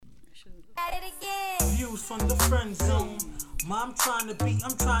Views from the friend zone. I'm trying to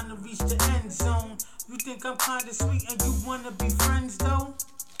reach the end zone. You think I'm kinda sweet and you wanna be friends though?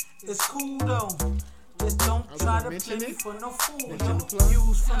 It's cool though. Just don't try to play me for no fool.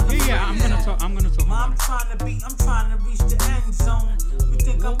 Views from the I'm gonna talk. I'm trying to reach the end zone. You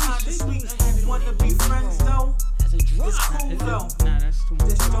think I'm kinda sweet and you wanna be friends though? It's cool though. Nah, that's too much.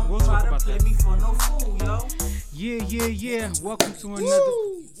 Just don't We'll try talk to about play that. me for no fool, yo. Yeah. Welcome to another.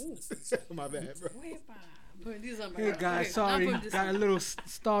 My bad, bro. Hey guys, sorry, got a little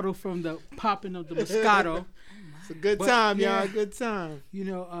startled from the popping of the Moscato. It's a good time, y'all. Good time. You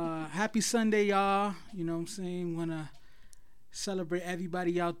know, happy Sunday, y'all. You know what I'm saying? Wanna celebrate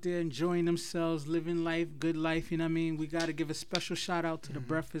everybody out there enjoying themselves, living life, good life. You know what I mean? We gotta give a special shout out to the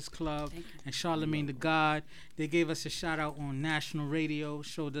Breakfast Club and Charlemagne the God. They gave us a shout out on national radio,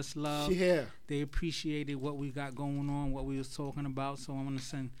 showed us love. Yeah. They appreciated what we got going on, what we was talking about. So I want to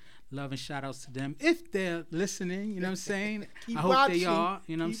send love and shout outs to them if they're listening. You know what I'm saying? Keep I hope watching. they are.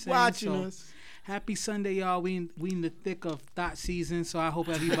 You know what I'm Keep saying? watching So, us. happy Sunday, y'all. We in the thick of thought season, so I hope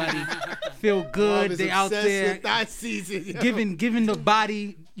everybody feel Mom good. is They out obsessed there with that season, yo. giving the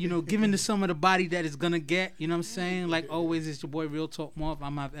body, giving to some of the body that is gonna get. You know what I'm saying? Like always, it's your boy Real Talk Marv.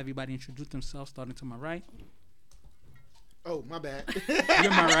 I'm gonna have everybody introduce themselves, starting to my right. Oh, my bad. You're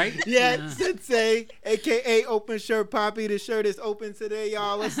my right. Yeah, Sensei, a.k.a. Open Shirt Poppy. The shirt is open today,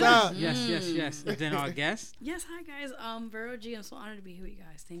 y'all. What's up? Yes. And then our guest. Yes, hi guys. Vero G. I'm so honored to be here with you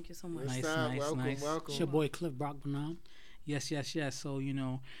guys. Thank you so much. What's Nice, up? nice, Welcome, nice. welcome. It's your boy Cliff Brockman. Yes. So,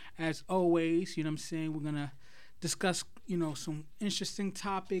 as always, you know what I'm saying, we're going to discuss, some interesting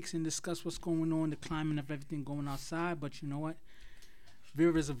topics and discuss what's going on, the climate of everything going outside. But you know what?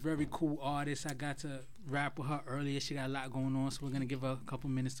 Vera's a very cool artist. I got to rap with her earlier. She got a lot going on, so we're going to give her a couple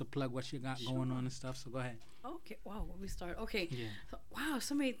minutes to plug what she got going on and stuff. So go ahead. Okay. Wow. Where we start? Okay. Yeah. Wow.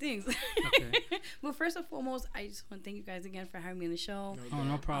 So many things. Okay. But first and foremost, I just want to thank you guys again for having me on the show. Oh,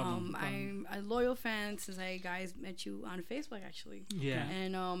 no problem. I'm a loyal fan since I guys met you on Facebook actually. Yeah.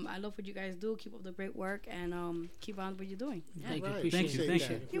 And I love what you guys do. Keep up the great work and keep on what you're doing. Yeah. Thank you. Right. Appreciate Thank you. it. Thank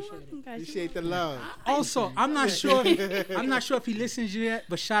that. you. You're welcome, guys. Appreciate the love. Also, I'm not sure if he listens yet,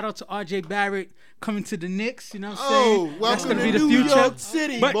 but shout out to RJ Barrett coming to the Knicks. You know what I'm saying? Welcome gonna to be the New future. York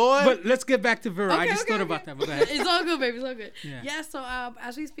City, But boy. let's get back to Vera. I Okay, just okay, thought okay. about that. But go ahead. It's all good, baby. It's all good. Yeah. So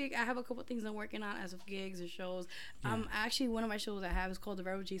as we speak, I have a couple things I'm working on as of gigs or shows. Actually, one of my shows I have is called the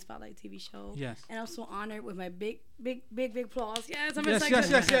Vero G Spotlight TV Show. Yes. And I'm so honored with my big applause. Yes, I'm Yes, excited.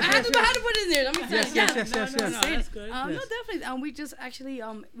 yes. I had to put it in there. I'm excited. Yes. That's good. No, definitely. We just actually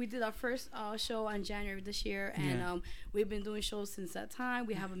we did our first show on January this year, and we've been doing shows since that time.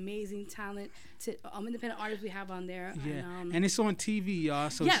 We have amazing talent, independent artists we have on there. Yeah, And, and it's on TV, y'all.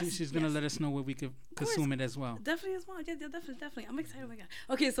 So Yes, she's gonna yes. let us know where we could consume it as well. Definitely as well. Yeah, definitely. I'm excited. Oh my god.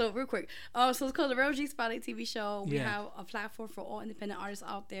 Okay, so real quick. So it's called the Vero G Spotlight TV Show. We have a platform for all independent artists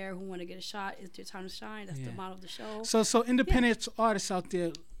out there who want to get a shot. It's their time to shine. That's the motto of the show. So independent artists out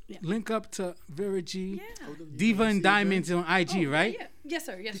there, Yeah. link up to Vera G, Yeah. Diva and Diamonds on IG, right? Yeah. Yes,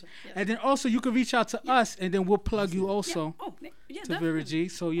 sir. Yes. And then also you can reach out to us, and then we'll plug you also Yeah, to Vera G.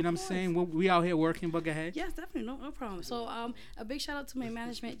 So you know what I'm saying? We out here working. But go ahead. Yes, definitely, no problem. So, a big shout out to my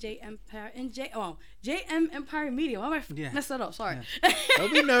management, JM Empire Media. Why am I messed that up? Sorry.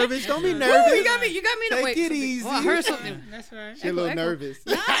 Don't be nervous. Don't be Woo, nervous. you got me. Take Wait, it something. easy. Oh, I heard something. That's right. You're a little Echo. nervous.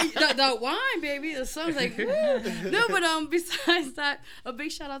 Nah, the wine, baby. The song's like, woo. No, but besides that, a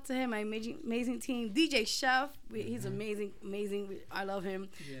big shout out to him, my amazing team, DJ Chef. He's amazing. I love him.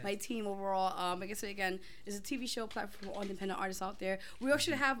 Yeah. My team overall. Like I said again, is a TV show platform for all independent artists out there. We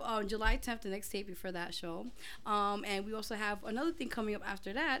actually have July 10th, the next tape before that show, and we also have another thing coming up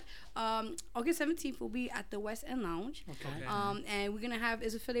after that. August 17th will be at the West End Lounge. Okay. And we're gonna have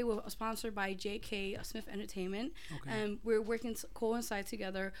is affiliated with sponsored by J.K. Smith Entertainment, and we're working coincide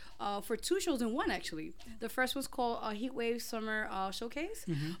together for two shows in one actually. The first was called Heatwave Summer Showcase,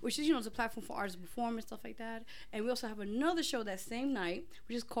 which is it's a platform for artists to perform and stuff like that. And we also have another show that same night,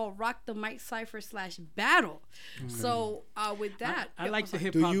 which is called Rock the Mic Cypher / Battle. So with that, I like the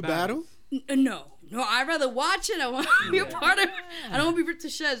hip Do hop. you battle? No, I'd rather watch it. I want to be a part of it. I don't want to be ripped to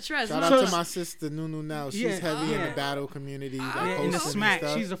shreds. Shout out to my sister Nunu now. She's Yeah, heavy in yeah. the battle community. Like Yeah, in the hosting Smack. and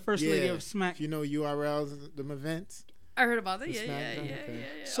stuff. She's the first lady of Smack. You know URLs, them events. I heard about that. The Yeah. Smack, okay.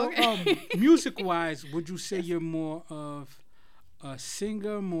 So Okay. music wise, would you say you're more of a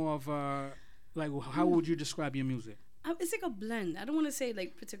singer, more of a how would you describe your music? It's like a blend. I don't want to say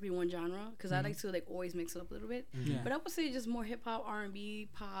like particularly one genre because I like to like always mix it up a little bit. Yeah. But I would say just more hip hop, R&B,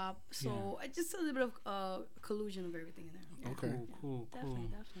 pop. So just a little bit of collusion of everything in there. Yeah. Okay. Cool. Definitely.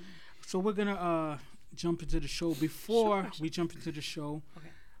 So we're gonna jump into the show. Before Sure. we jump into the show, Okay.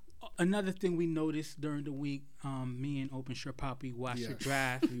 another thing we noticed during the week, me and Open Shirt Poppy watched the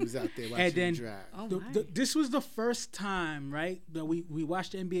draft. He was out there watching And then the draft. Oh, this was the first time, right, that we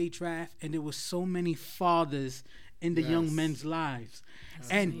watched the NBA draft, and there was so many fathers in the young Yes. men's lives.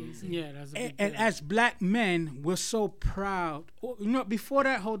 That's And amazing. Yeah, that's a big and deal. as black men, we're so proud. Oh, you know, before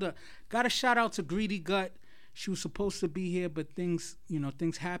that, hold up. Got a shout out to Greedy Gut. She was supposed to be here, but things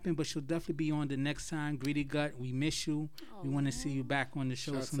happened. But she'll definitely be on the next time. Greedy Gut, we miss you. We want to see you back on the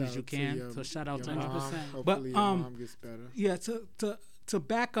show as Shouts soon as you out to can. your- So shout out your to her. mom. 100%. Hopefully But, your mom gets better. Yeah, to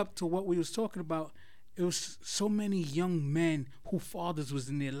back up to what we was talking about, it was so many young men who fathers was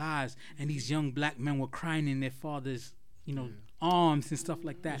in their lives, and these young black men were crying in their fathers, arms and stuff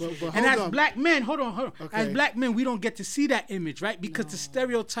like that. But and hold as on. black men, hold on. As Okay. black men, we don't get to see that image, right? Because the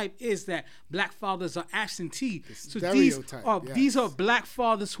stereotype is that black fathers are absentee. So stereotype, these are yes. black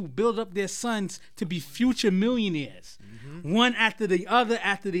fathers who build up their sons to be future millionaires. One after the other,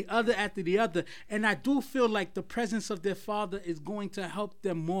 after the other, after the other. And I do feel like the presence of their father is going to help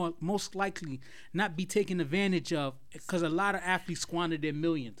them most likely not be taken advantage of, because a lot of athletes squander their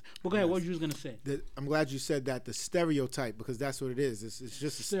millions. But go ahead, what you was going to say? I'm glad you said that, the stereotype, because that's what it is. It's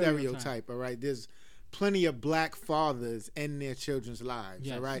just a stereotype, all right? There's plenty of black fathers in their children's lives,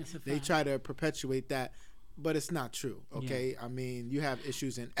 Yes. all right? That's a They fact. try to perpetuate that, but it's not true, okay? I mean, you have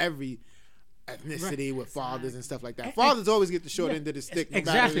issues in every ethnicity with fathers and stuff like that. Fathers always get the short end of the stick. No matter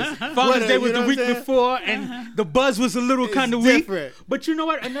Exactly. if it's- Father's Day you was know the what week I'm saying? before, and the buzz was a little It's kind of weak. different. But you know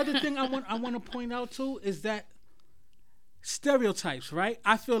what? Another thing I want to point out too is that stereotypes, right?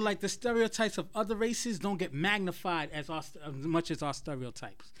 I feel like the stereotypes of other races don't get magnified as much as our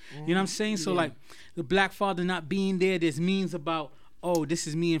stereotypes. You know what I'm saying? So like the black father not being there, there's memes about, oh, this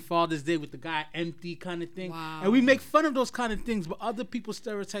is me and Father's Day with the guy empty kind of thing. Wow. And we make fun of those kind of things, but other people's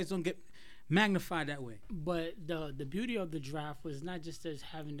stereotypes don't get magnified that way. But the beauty of the draft was not just as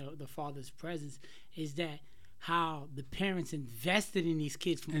having the father's presence, is that how the parents invested in these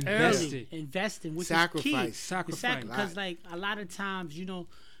kids from early, investing, which Sacrifice. is key. Sacrifice. Because like a lot of times,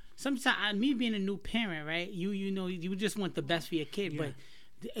 sometimes me being a new parent, right? You just want the best for your kid, but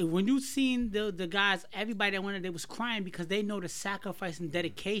when you seen the guys, everybody that wanted, they was crying because they know the sacrifice and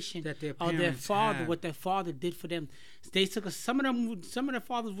dedication That their of their parents father, have. what their father did for them. They took some of their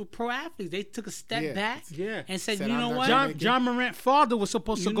fathers were pro athletes. They took a step back and said, Said, you "I'm know not what? gonna John Morant's father was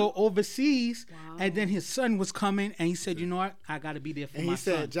supposed to You go know- overseas, Wow. and then his son was coming, and he said, "You know what? I got to be there for And my he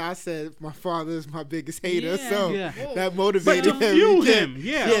said, son." Josh said, my father is my biggest hater, Yeah. so Yeah. that motivated But to him. fuel He him, did.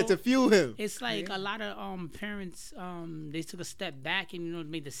 yeah. Yeah, to fuel him. It's like a lot of parents, they took a step back and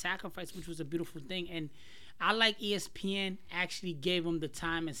made the sacrifice, which was a beautiful thing. And I like ESPN actually gave them the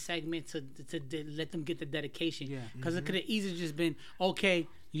time and segment to let them get the dedication. Yeah. Because it could have easily just been, okay,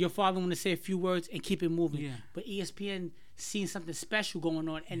 your father want to say a few words and keep it moving. Yeah. But ESPN seen something special going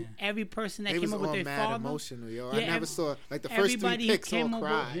on, and every person that They came was up with all their mad father, emotional, yo. Yeah, I never saw, like, the first three everybody who picks all came up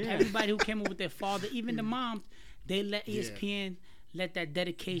cried. with, everybody who came up with their father, even the moms, they let ESPN let that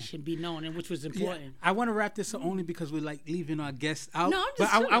dedication be known, and which was important. I want to wrap this up only because we're like leaving our guests out. No, I'm but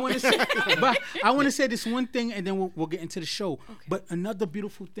just I want to say, but I want to say this one thing, and then we'll get into the show. But another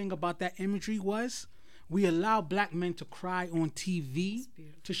beautiful thing about that imagery was we allow black men to cry on TV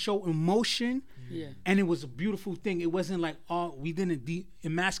to show emotion. Yeah. And it was a beautiful thing. It wasn't like, oh, we didn't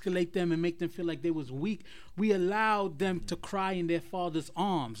emasculate them and make them feel like they was weak. We allowed them to cry in their father's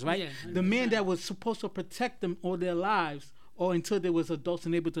arms, right? Yeah, the man that was supposed to protect them all their lives, or until they was adults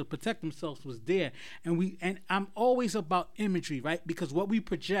and able to protect themselves, was there. And I'm always about imagery, right? Because what we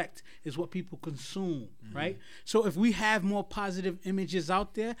project is what people consume, right? So if we have more positive images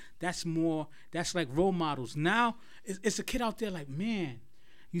out there, that's like role models. Now it's a kid out there like, man,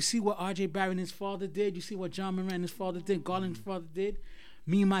 you see what R.J. Barrett and his father did? You see what John Moran and his father did? Garland's father did?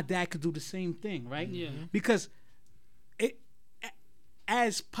 Me and my dad could do the same thing, right? Yeah. Because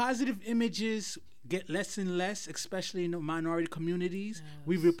as positive images get less and less, especially in the minority communities,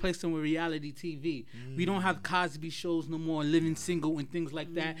 we replace them with reality TV. We don't have Cosby shows no more, Living Single and things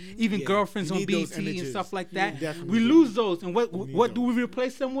like that. Even Yeah, Girlfriends you on need those BET and images. stuff like Yeah, that. definitely We do. lose those. And what need do we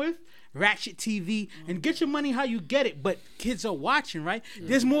replace them with? Ratchet TV. And get your money how you get it. But kids are watching, right?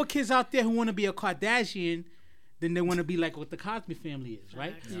 There's more kids out there who want to be a Kardashian than they want to be like what the Cosby family is,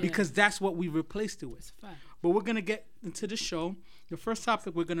 right? Yeah. Because that's what we replaced it with. It's a fact. But we're going to get into the show. The first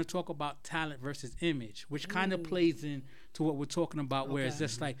topic, we're going to talk about talent versus image, which kind of plays into what we're talking about, where it's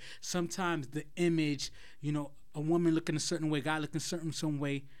just like sometimes the image, a woman looking a certain way, guy looking some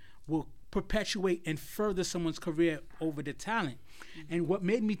way, will perpetuate and further someone's career over the talent. And what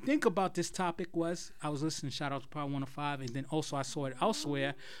made me think about this topic was I was listening, shout out to Power 105, and then also I saw it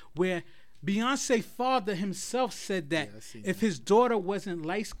elsewhere, where Beyonce's father himself said that Yeah, I seen if that. his daughter wasn't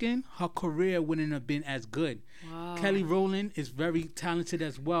light skinned, her career wouldn't have been as good. Wow. Kelly Rowland is very talented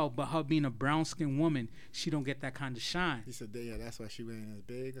as well, but her being a brown skinned woman, she don't get that kind of shine. He said, yeah, that's why she wasn't as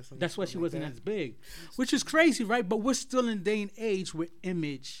big or something. That's why she something like wasn't that. as big, which is crazy, right? But we're still in a day and age where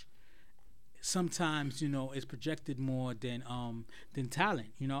image sometimes, you know, is projected more than talent.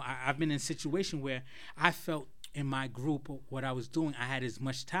 You know, I've been in a situation where I felt in my group what I was doing, I had as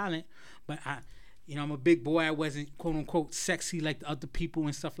much talent, but I'm a big boy. I wasn't quote unquote sexy like the other people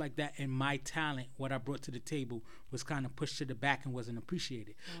and stuff like that. And my talent, what I brought to the table, was kind of pushed to the back and wasn't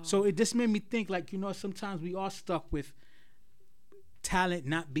appreciated. So it just made me think, like, you know, sometimes we are stuck with talent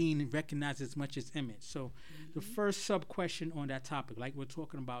not being recognized as much as image. So the first sub question on that topic, like we're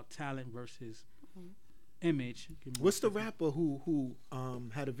talking about talent versus image. What's the rapper who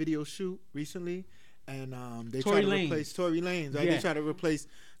had a video shoot recently, and they Tory tried to Lanez. replace Tory Lanez, right? Yeah. They tried to replace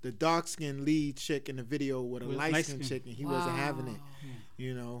the dark skinned lead chick in the video with a With light light-skinned. skinned chick, and he wasn't having it.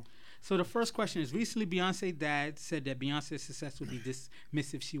 You know, So the first question is, recently Beyonce's dad said that Beyonce's success would be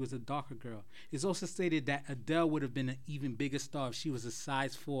dismissed if she was a darker girl. It's also stated that Adele would have been an even bigger star if she was a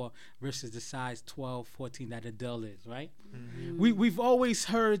size 4 versus the size 12, 14 that Adele is, right? We've always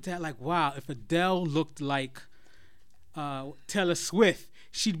heard that, like, wow, if Adele looked like Taylor Swift,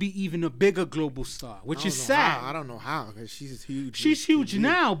 she'd be even a bigger global star, which is sad. I don't know how, because she's huge. She's huge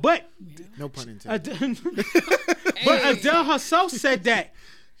now, but No pun intended. but Adele herself said that.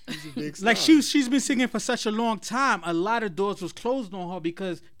 She's a big Like star. she's been singing for such a long time, a lot of doors was closed on her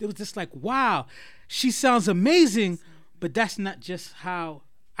because it was just like, wow, she sounds amazing, but that's not just how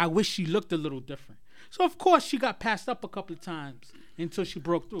I wish she looked a little different. So of course she got passed up a couple of times until she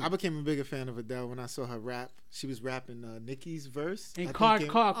broke through. I became a bigger fan of Adele when I saw her rap. She was rapping Nicki's verse. And I car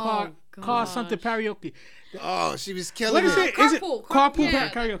think car gosh. something karaoke. Oh, she was What killing is it. it? Is it Carpool. carpool Yeah.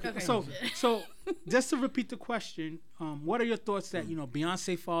 karaoke? Okay. So just to repeat the question, what are your thoughts that, you know,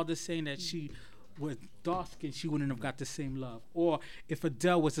 Beyonce father saying that she was dark skinned, she wouldn't have got the same love, or if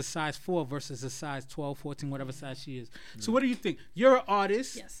Adele was a size 4 versus a size 12, 14, whatever size she is. So what do you think? You're an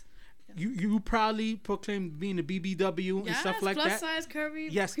artist. Yes. You proudly proclaim being a BBW and Yes, stuff like plus that. size, curvy,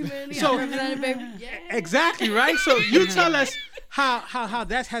 Yes. community, So- represented, baby. Yeah. Exactly, right? So you tell us how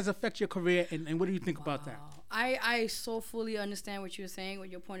that has affected your career, and what do you think about that? I so fully understand what you're saying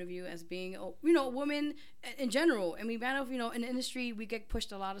with your point of view as being, you know, women in general. I mean, man, you know, in the industry, we get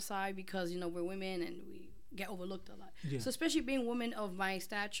pushed a lot aside because, you know, we're women and we get overlooked a lot. Yeah. So especially being women of my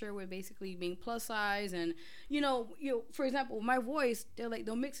stature, we're basically being plus size, and you know, for example, my voice,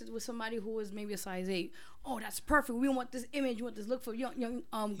 they'll mix it with somebody who is maybe a size 8. Oh, that's perfect. We want this image, we want this look for young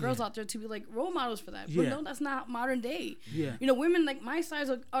girls out there to be like role models for that. But Yeah. no, that's not modern day. Yeah. You know, women like my size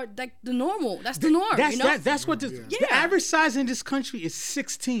are like the normal. That's the norm. That's you know? that's what the Yeah. average size in this country is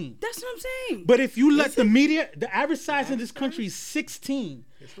 16. That's what I'm saying. But if you let the media, the average size in this country is 16.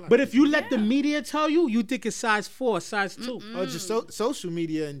 But if you let the media tell you, you think it's size 4, size 2. Or just social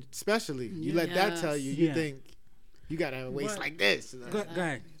media, and especially you let that tell you. You Yeah. think you gotta have a waist like this. Go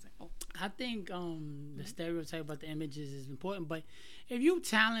ahead. I think the stereotype about the images is important, but if you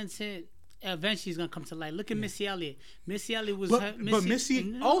talented, eventually it's gonna come to light. Look at Missy Elliott. Missy Elliott was But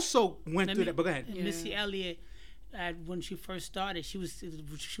Missy also went Let through me- that. But go ahead. Missy Elliott, when she first started, she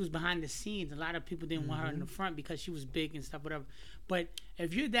was behind the scenes. A lot of people didn't want her in the front because she was big and stuff, whatever. But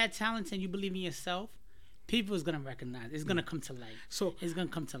if you're that talented and you believe in yourself, people is gonna recognize. It's gonna come to light. So- it's gonna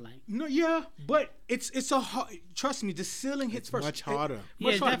come to light. No, yeah, but it's a hard. Trust me, the ceiling hits first. much harder. Yeah,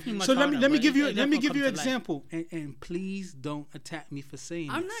 Much it's harder. definitely much So let me harder, but give you it let me definitely give you an come to light. example, and please don't attack me for saying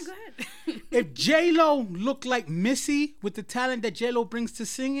I'm this. not. Go ahead. If J Lo looked like Missy with the talent that J Lo brings to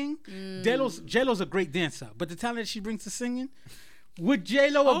singing, J Lo's a great dancer, but the talent that she brings to singing, would J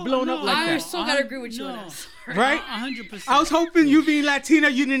Lo have blown up like I that? still gotta agree with you on that. Right? 100%. I was hoping you being Latina,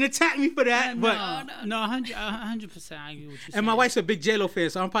 you didn't attack me for that, but. No, 100%. I agree with what you're And my saying. wife's a big J Lo fan,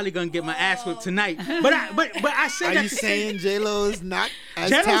 so I'm probably gonna get my ass whipped tonight. But I say Are that you saying J Lo is not as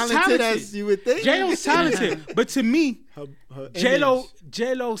J-Lo's talented as you would think? J Lo's talented, but to me, Her J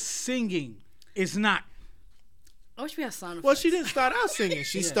image. Lo singing is not. I wish we had sound effects. Well, she didn't start out singing.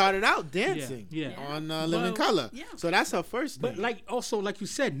 She started out dancing Yeah. on Living Color. yeah. So that's her first But thing. like you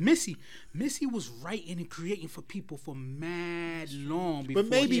said, Missy was writing and creating for people for mad long before. But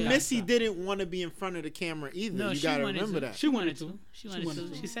maybe she got Missy started. didn't want to be in front of the camera either. No, you she gotta wanted remember to. that. She wanted to. She wanted wanted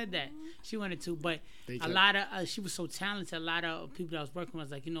to. to. She said that. She wanted to, but They a kept- lot of she was so talented. A lot of people that I was working with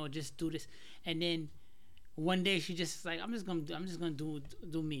was like, you know, just do this. And then one day she just like, I'm just gonna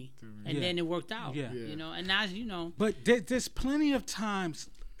do me. And Yeah. then it worked out. Yeah. You know, and now you know. But there's plenty of times.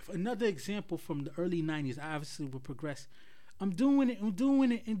 Another example from the early '90s. I obviously will progress. I'm doing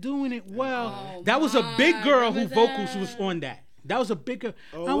it well. Oh, that was a big girl who remember vocals that? was on that. That was a bigger.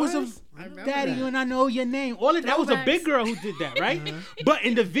 Oh, I was was? a I remember daddy, that. and I know your name. All of that was a big Throwbacks. girl who did that, right? But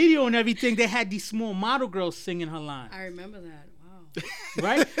in the video and everything, they had these small model girls singing her line, I remember that. Wow.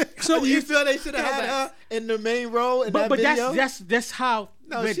 right? So So you if- feel they should have had her in the main role in but that video? that's how.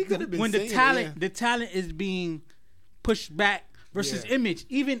 No, when- she could have been when singing the it, talent yeah. the talent is being pushed back versus Yeah. image.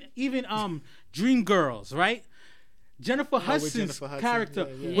 Even Dreamgirls, right? Jennifer Hudson's Jennifer Hudson, character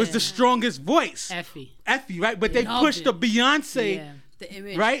yeah. was the strongest voice. Effie. Effie, right? But they Loved pushed it. the Beyonce, Yeah. The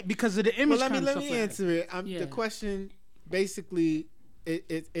image. right? Because of the image. Well, kind of let stuff me like that. answer it. Yeah. The question basically,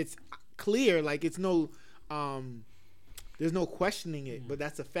 it's clear. Like it's no, there's no questioning it. But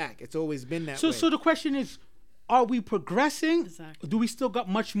that's a fact. It's always been that way. So the question is, are we progressing? Exactly. Do we still got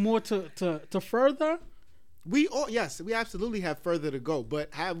much more to further? we absolutely have further to go.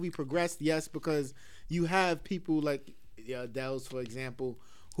 But have we progressed? Yes, because you have people like Adele's, for example,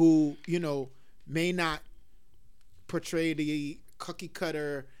 who may not portray the cookie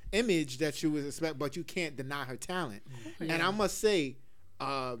cutter image that you would expect, but you can't deny her talent. And I must say,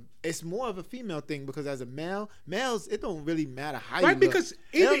 it's more of a female thing because as a males, it don't really matter how you Right, look. because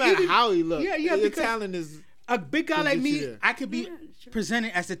it don't matter even- how you look. yeah, Your because- talent is. A big guy Who like gets you me, there? I could be sure.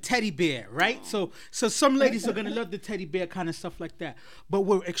 presented as a teddy bear, right? So some ladies are gonna love the teddy bear kind of stuff like that. But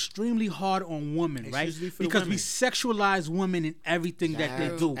we're extremely hard on women, It's right? usually for the Because we women. sexualize women in everything that they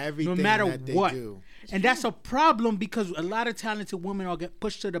That's do, no everything matter that they what. do. And that's a problem because a lot of talented women are get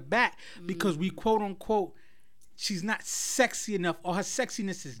pushed to the back because we quote unquote she's not sexy enough or her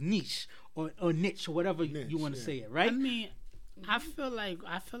sexiness is niche or niche or whatever you want to yeah. say it, right? I mean, I feel like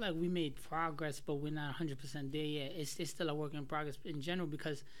we made progress, but we're not 100% there yet. It's still a work in progress in general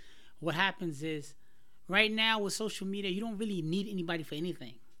because what happens is right now with social media, you don't really need anybody for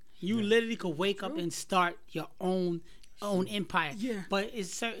anything. You literally could wake up and start your own empire. Yeah. But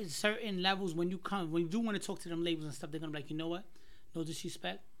it's certain levels when you do want to talk to them labels and stuff, they're gonna be like, you know what? No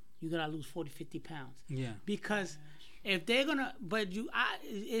disrespect, you gotta lose 40, 50 pounds. Yeah. Because if they're gonna,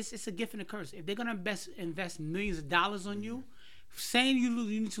 it's a gift and a curse. If they're gonna invest millions of dollars on you, saying you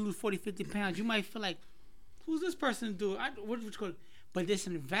need to lose 40, 50 pounds, you might feel like, who's this person to do it? But it's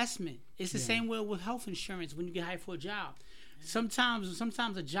an investment. It's the same way with health insurance when you get hired for a job.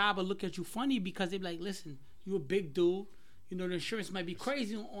 Sometimes a job will look at you funny because they be like, listen, you a big dude. You know, the insurance might be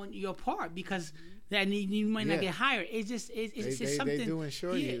crazy on your part because that you might not Yeah. get hired. It's just something. They do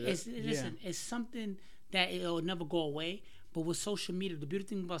insure you. It's something that it'll never go away. But with social media, the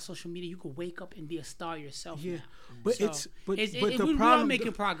beautiful thing about social media, you could wake up and be a star yourself. Yeah, now. but So, but the the we problem are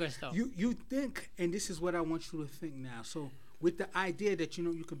making progress though. You think, and this is what I want you to think now. So with the idea that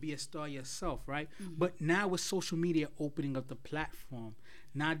you can be a star yourself, right? But now with social media opening up the platform,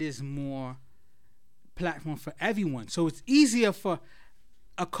 now there's more platform for everyone. So it's easier for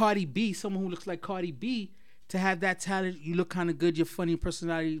a Cardi B, someone who looks like Cardi B, to have that talent. You look kind of good. You're funny,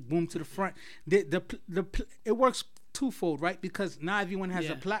 personality, boom to the front. It works twofold, right? Because now everyone has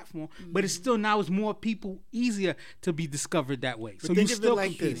a platform, but it's still now it's more people easier to be discovered that way. But So you think of still it like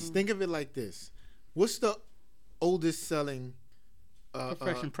competing. this. Think of it like this. What's the oldest selling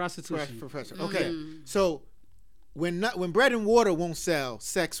Profession, prostitution. profession? Okay, so when bread and water won't sell,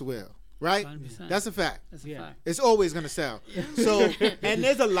 sex will, right? 100%. That's a fact. That's a Yeah. fact. It's always gonna sell. So, and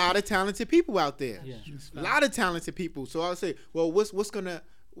there's a lot of talented people out there. Yeah. A lot of talented people. So I'll say, well, what's gonna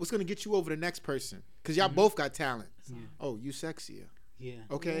get you over the next person? Because y'all both got talent. Oh, you sexier. Yeah.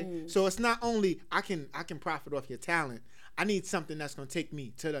 Okay, so it's not only I can profit off your talent. I need something that's gonna take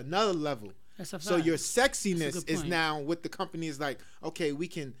me to another level. That's a fact. So your That's a sexiness good is point. now what the company is like. Okay, we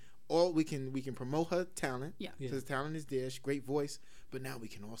can promote her talent. Yeah. Because talent is there, she great voice, but now we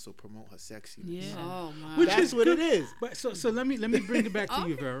can also promote her sexiness. Yeah. Oh my. Which That's is what good. it is. But so let me bring it back to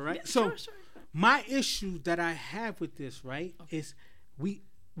you, Vera, right? Yeah, So sure. my issue that I have with this, right, is we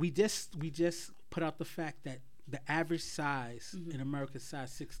just put out the fact that the average size in America is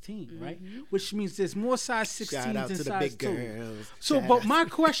size 16, right? Which means there's more size 16s Shout out than to the size big 2. girls. So, Shout but out. my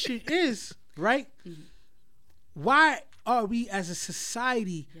question is, right? Why are we as a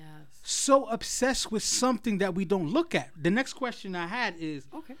society Yes. so obsessed with something that we don't look at? The next question I had is,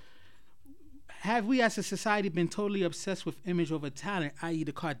 Okay. have we as a society been totally obsessed with image over talent, i.e.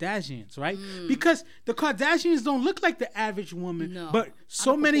 the Kardashians, right? Because the Kardashians don't look like the average woman, No, but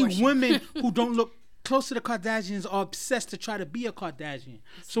so out of many proportion. women who don't look close to the Kardashians are obsessed to try to be a Kardashian.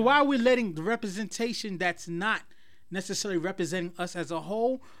 So why are we letting the representation that's not necessarily representing us as a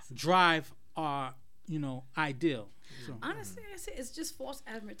whole drive our, ideal? So, Honestly, I say it's just false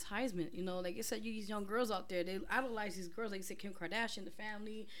advertisement. You know, like I said, these young girls out there, they idolize these girls. Like you said, Kim Kardashian, the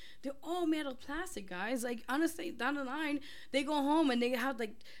family, they're all made of plastic, guys. Like honestly, down the line, they go home and they have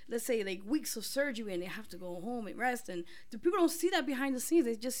like, let's say, like weeks of surgery, and they have to go home and rest. And the people don't see that behind the scenes.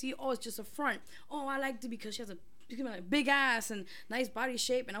 They just see, oh, it's just a front. Oh, I liked it because she has a big ass and nice body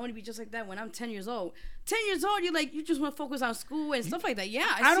shape, and I want to be just like that when I'm 10 years old. 10 years old, you just want to focus on school and stuff like that. Yeah,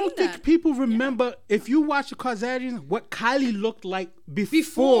 I don't think people remember, if you watch the Kardashians, what Kylie looked like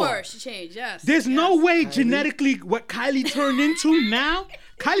before she changed. Yes, there's no way genetically what Kylie turned into now.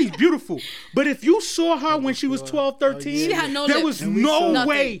 Kylie's beautiful, but if you saw her when she was 12, 13, She had no there lips. was And we no saw-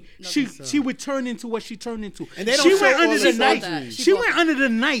 way Nothing. she would turn into what she turned into. And they don't She show went all under the the knife. surgeries. She went under the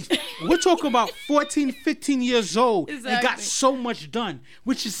knife. We're talking about 14, 15 years old and got Exactly. so much done,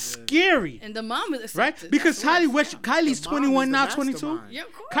 which is scary, And the mom is right? accepted. Because That's Kylie's The mom 21 is now, the 22. mastermind. Yeah,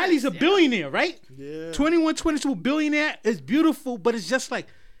 of course. Kylie's a Yeah. billionaire, right? Yeah. 21, 22 billionaire is beautiful, but it's just like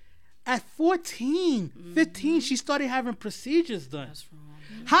at 14, 15, she started having procedures done. That's wrong.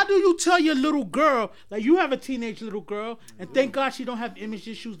 How do you tell your little girl, like you have a teenage little girl, and thank God she don't have image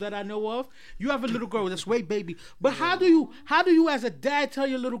issues that I know of. You have a little girl that's way baby. But how do you as a dad tell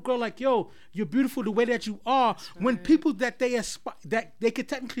your little girl like, yo, you're beautiful the way that you are, when people that they could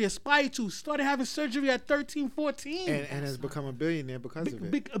technically aspire to started having surgery at 13, 14? And has become a billionaire because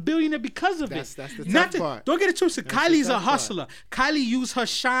of it. A billionaire because of That's it. the Not tough part. Don't get it twisted. That's the Kylie's a tough part. hustler. Kylie used her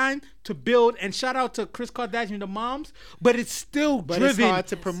shine to build, and shout out to Kris Kardashian, the moms, but it's still But driven it's hard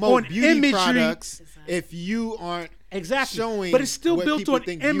to promote on beauty imagery. products if you aren't Exactly. showing but it's still what built people on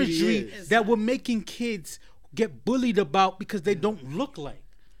think beauty imagery is. that we're making kids get bullied about because they don't look like.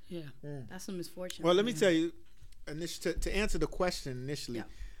 Yeah. That's a misfortune. Well, let me tell you, to answer the question initially, Yeah.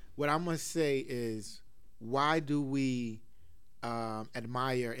 what I'm going to say is, why do we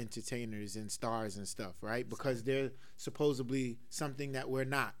admire entertainers and stars and stuff, right? Because they're supposedly something that we're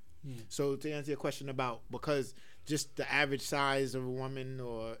not. So to answer your question about, because just the average size of a woman,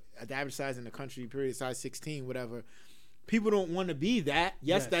 or the average size in the country, period, size 16, whatever, people don't want to be that.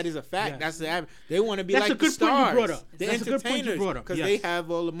 Yes, Yes. that is a fact. Yes. That's the average. They want to be That's like a good the point you stars. brought up. The That's a good point you entertainers, brought up. because Yes. they have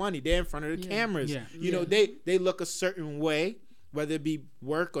all the money. They're in front of the Yeah. cameras. Yeah. You know, they look a certain way, whether it be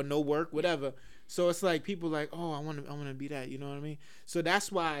work or no work, whatever. So it's like people like, oh, I want to be that. You know what I mean? So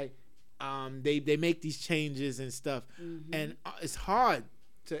that's why they make these changes and stuff. And it's hard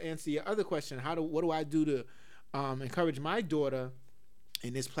to answer your other question. What do I do to encourage my daughter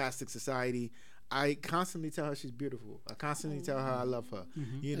in this plastic society? I constantly tell her she's beautiful. I constantly tell her I love her.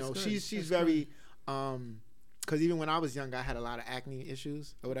 You know, That's good. she's very because even when I was young, I had a lot of acne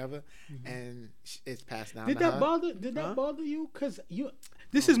issues or whatever, and it's passed down. Did to that her. bother? Did Huh? that bother you? Cause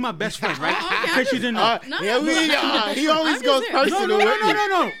this is my best friend, right? okay, In case you didn't know. No, Yeah, he always I'm goes just saying. personal. No.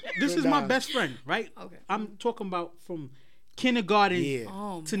 with me. This Good is my dog. best friend, right? Okay. I'm talking about from kindergarten Yeah.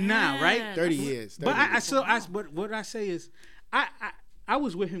 Oh, to now, right? man. 30 years. 30 But years. but what I say is, I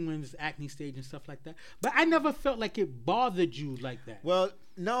was with him when his acne stage and stuff like that. But I never felt like it bothered you like that. Well,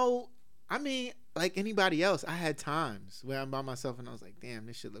 no, I mean, like anybody else, I had times where I'm by myself and I was like, damn,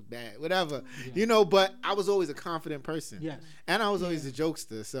 this shit look bad, whatever, you know. But I was always a confident person, Yes. and I was always a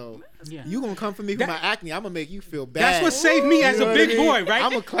jokester. So Yeah. you gonna come for me for That- my acne? I'm gonna make you feel bad. That's what saved me as You a know big what I mean? boy, right?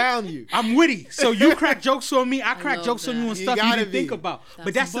 I'm gonna clown you. I'm witty, so you crack jokes on me. I crack love jokes on you that. and You stuff you gotta didn't think be. about.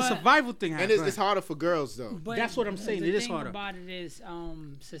 But that's the But- survival thing. And it's harder for girls though. But That's what I'm saying. The It is thing harder. about it is,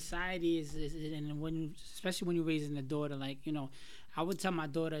 society is and when you, especially when you're raising a daughter, like, you know, I would tell my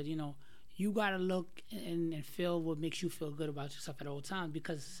daughter, you know, you gotta look and feel what makes you feel good about yourself at all times,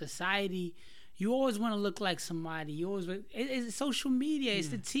 because society, you always want to look like somebody. You always, it's social media, it's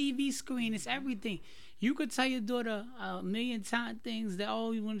the TV screen, it's everything. You could tell your daughter a million things that,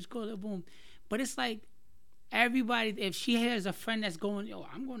 oh, you want to go to boom, but it's like, everybody, if she has a friend that's going, yo,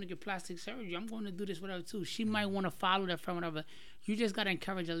 I'm going to get plastic surgery, I'm going to do this, whatever, too, she might want to follow that friend, whatever. You just got to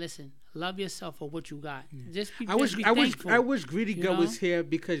encourage her, listen, love yourself for what you got. Just be, I wish thankful, I wish Greedy you Gut know? was here,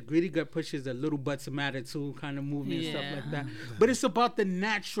 because Greedy Gut pushes a little butts matter too kind of movement and Yeah. stuff like that. But it's about the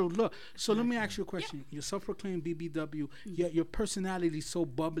natural look. So let me ask you a question. You're self-proclaimed BBW. Your personality is so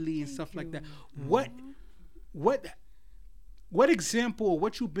bubbly and stuff like that. What example or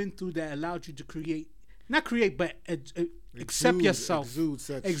what you've been through that allowed you to accept Exude- yourself,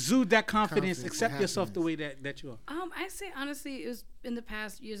 exude that confidence, confidence, accept yourself the happiness. way that you are. I say honestly, it was in the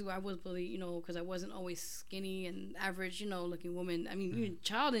past years ago. I was bullied, you know, because I wasn't always skinny and average, you know, looking woman. I mean, even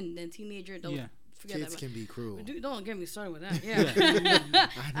child and then teenager. Don't Yeah. forget Kids that. can be cruel. Don't get me started with that. Yeah,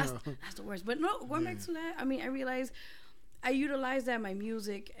 that's the worst. But no, going back to that, I mean, I realized I utilize that in my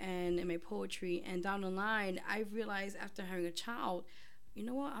music and in my poetry, and down the line, I realized after having a child, you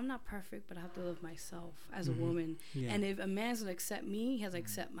know what? I'm not perfect, but I have to love myself as a woman. Yeah. And if a man's gonna accept me, he has to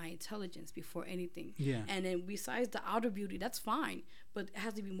accept my intelligence before anything. Yeah. And then besides the outer beauty, that's fine, but it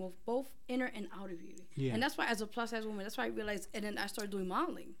has to be both inner and outer beauty. Yeah. And that's why, as a plus size woman, that's why I realized. And then I started doing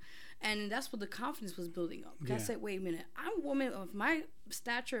modeling, and that's what the confidence was building up. Yeah. I said, wait a minute, I'm a woman of my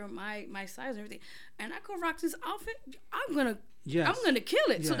stature, my size, and everything, and I could rock this outfit. I'm gonna kill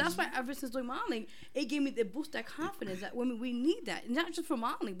it. So Yes. that's why ever since doing modeling, it gave me the boost, that confidence that women, we need that, and not just for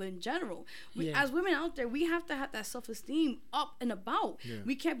modeling, but in general. As women out there, we have to have that self-esteem up and about.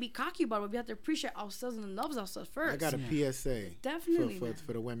 We can't be cocky about it. We have to appreciate ourselves and love ourselves first. I got a PSA Definitely, for man.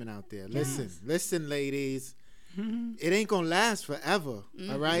 for the women out there. Listen, ladies. It ain't gonna last forever.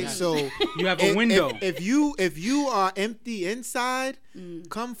 All right, so You have a window. If you are empty inside,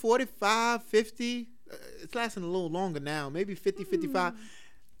 come 45, 50. It's lasting a little longer now, maybe 50, 55.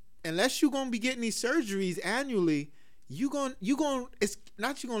 Unless you're gonna be getting these surgeries annually, you going it's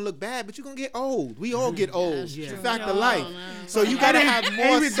not you're gonna look bad, but you're gonna get old. We all get old. It's a fact of life. So you gotta have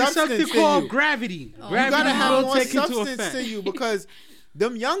more There's substance something in called you. gravity. You Gravity gotta have will more take into substance effect. to you, because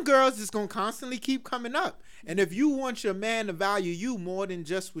them young girls is gonna constantly keep coming up. And if you want your man to value you more than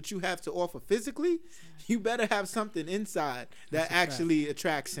just what you have to offer physically, you better have something inside that actually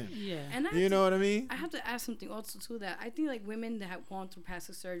attracts him. Yeah. And You know what I mean? I have to add something also to that. I think like women that have gone through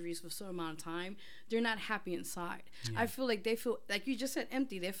plastic surgeries for a certain amount of time, they're not happy inside. I feel like they feel like you just said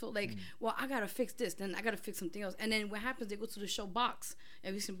empty. They feel like, well, I gotta fix this, then I gotta fix something else. And then what happens? They go to the show Box.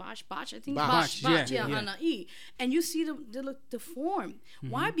 Have you seen Botch? I think Botch, Botch, yeah. on the E. And you see them, they look deformed.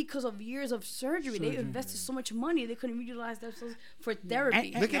 Why? Because of years of surgery. They invested so much money, they couldn't utilize themselves for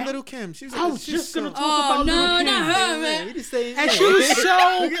therapy. Look at Little Kim. She's I was just gonna talk Oh about no, Lil' Kim. not her, man. We just saying, And she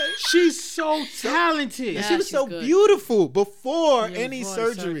was she's so talented. Yeah. she was she's so good. beautiful before any before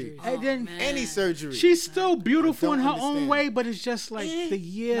surgery. And then man. Any surgery. she's still beautiful I in don't her own understand. way, but it's just like the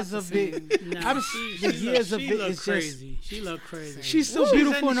years of it. The years of it is just. crazy. She look crazy. She's still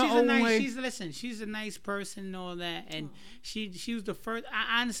beautiful in her she's a own nice, way. She's a nice person and all that, and she was the first.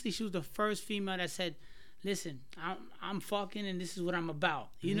 Honestly, she was the first female that said, "Listen, I'm fucking, and this is what I'm about."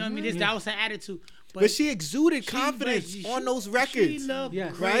 You know what I mean? That was her attitude. But she exuded confidence on those records. She looked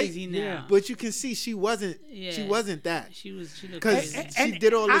Yeah. crazy Right? now. Yeah. But you can see she wasn't that. She looked Because crazy. she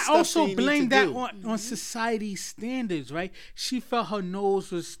did all this I stuff also she need blame to that do. on society's standards, right? She felt her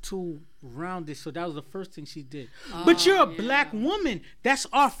nose was too rounded, so that was the first thing she did. But you're a black woman. That's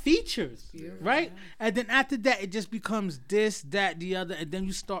our features, right? And then after that, it just becomes this, that, the other, and then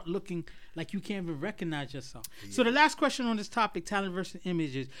you start looking like you can't even recognize yourself. So the last question on this topic, talent versus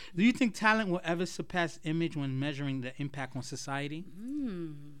image, is: do you think talent will ever surpass image when measuring the impact on society?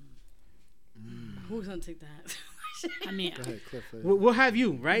 Who's gonna take that? I mean, Go ahead, Clifford. We'll have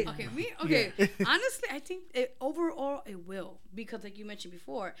you, right? Okay, me. Okay, honestly, I think overall it will, because like you mentioned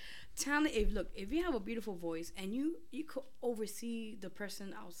before, talent. If you have a beautiful voice and you could oversee the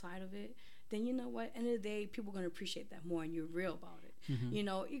person outside of it, then you know what? End of the day, people are gonna appreciate that more, and you're real about it. You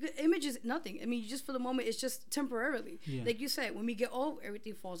know, image is nothing. I mean, just for the moment, it's just temporarily. Yeah. Like you said, when we get old,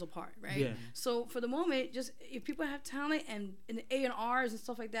 everything falls apart, right? Yeah. So for the moment, just if people have talent and A&Rs and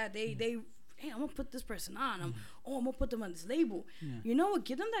stuff like that, they hey, I'm gonna put this person on. I'm gonna put them on this label. You know what?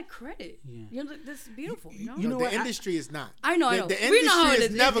 Give them that credit. Yeah. You know, that's beautiful. You know. You know the what? industry is not. I know. The We know how industry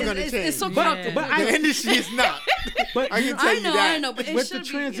it is never going to It's change. so But- corrupted. but The industry is not. But I can tell you that. I know, but it With should the be,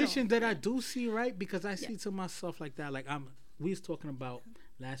 you know. transition that I do see, right? Because I see to myself like that. Like we was talking about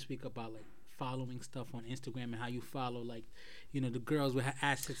last week about like following stuff on Instagram and how you follow like, you know, the girls with her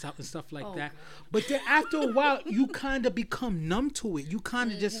assets out and stuff like that. But then after a while, you kind of become numb to it. You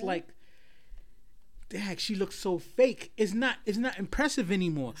kind of just like, dang, she looks so fake. It's not impressive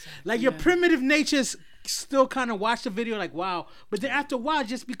anymore. Like your primitive nature's still kind of watch the video like, wow. But then after a while, it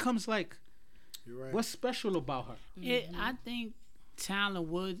just becomes like, You're right. what's special about her? I think talent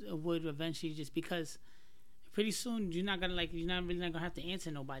would eventually, just because pretty soon you're not really gonna have to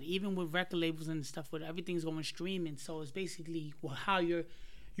answer nobody. Even with record labels and stuff, where everything's going streaming, so it's basically how you're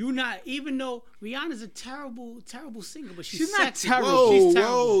not. Even though Rihanna's a terrible singer, but she's not sexy. terrible. Whoa, She's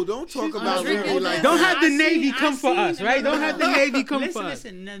terrible. whoa! Don't talk about drinking Riri with like that. Don't that. have the Navy come for us, right? Don't have the Navy come listen, for us.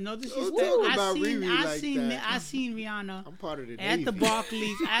 Listen, no Don't disrespect. talk about Riri like I that. seen Rihanna I'm part of the at the Navy.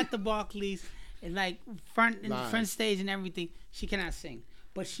 Barclays, and like front stage and everything. She cannot sing,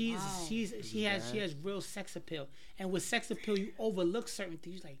 but she has real sex appeal. And with sex appeal, you overlook certain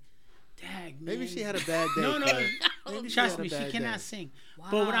things. Like, dang, man. Maybe she had a bad day. No, Maybe trust had a me, she bad cannot day. sing.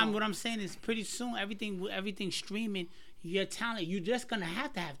 But what I'm saying is, pretty soon, everything streaming. Your talent, you're just gonna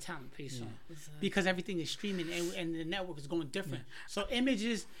have talent pretty soon, because everything is streaming and the network is going different. So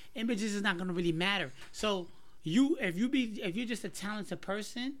images is not gonna really matter. So if you're just a talented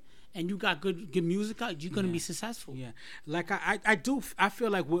person and you got good music out, you're gonna be successful. Yeah, like I feel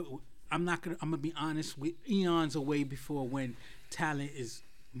like I'm gonna be honest, we're eons away before when talent is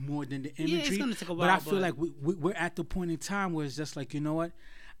more than the imagery. Yeah, it's gonna take a while, but I feel like we're at the point in time where it's just like, you know what,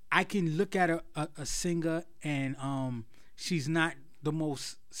 I can look at a singer and she's not the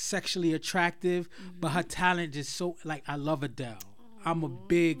most sexually attractive, but her talent is so, like, I love Adele. I'm a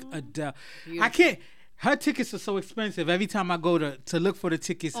big Adele. Beautiful. I can't. Her tickets are so expensive. Every time I go to look for the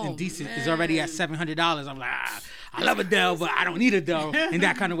tickets in decent, it's already at $700. I'm like, I love Adele, but I don't need Adele in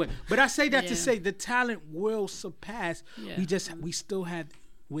that kind of way. But I say that to say the talent will surpass. Yeah. We still have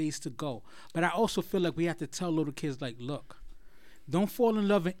ways to go. But I also feel like we have to tell little kids, like, look, don't fall in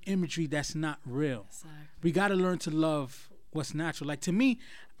love with imagery that's not real. Exactly. We got to learn to love what's natural. Like, to me,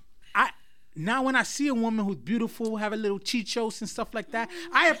 now when I see a woman who's beautiful, have a little chichos and stuff like that,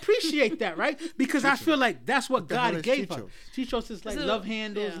 I appreciate that, right? Because I feel like that's what God gave her. Chichos is like love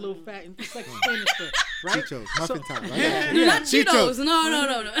handles, little fat, it's like Spanish stuff, right? Chichos, muffin top, right? Yeah. Not Cheetos.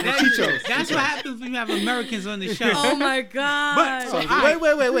 No. Chichos. That's what happens when you have Americans on the show. Oh my God.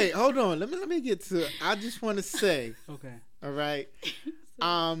 But wait. Hold on. Let me get to. I just want to say. Okay. All right.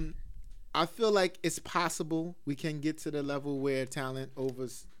 I feel like it's possible we can get to the level where talent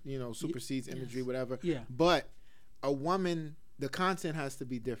supersedes imagery, whatever. Yeah. But a woman, the content has to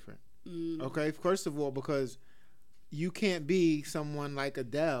be different. Okay. First of all, because you can't be someone like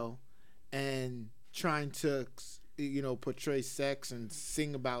Adele and trying to, portray sex and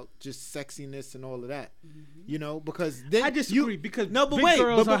sing about just sexiness and all of that. Because then I disagree because big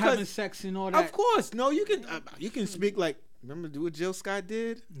girls are having sex and all that. Of course, no, you can speak like. Remember what Jill Scott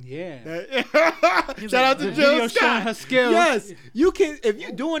did? Yeah. Shout out to Jill Scott. Showing her skills. Yes, you can. If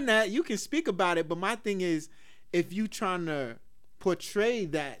you're doing that, you can speak about it. But my thing is, if you trying to portray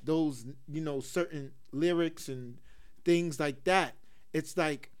those certain lyrics and things like that, it's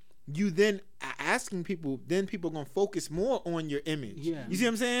like you then asking people. Then people are gonna focus more on your image. Yeah. You see what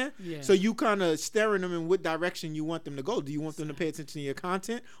I'm saying? Yeah. So you kind of steering them in what direction you want them to go. Do you want them to pay attention to your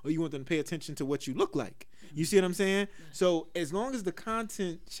content, or you want them to pay attention to what you look like? You see what I'm saying? Yeah. So as long as the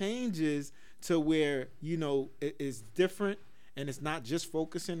content changes to where, it is different and it's not just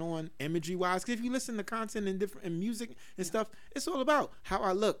focusing on imagery wise. Because if you listen to content and music and stuff, it's all about how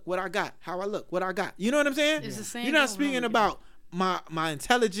I look, what I got, how I look, what I got. You know what I'm saying? It's the same. You're not speaking about my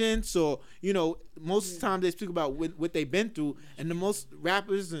intelligence or, most of the time they speak about what they've been through. And the most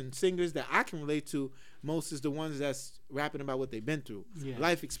rappers and singers that I can relate to most is the ones that's rapping about what they've been through. Yeah.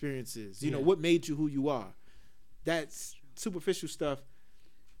 Life experiences, what made you who you are. That's superficial stuff.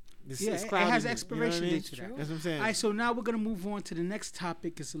 It has expiration date to that. That's what I'm saying. All right, so now we're going to move on to the next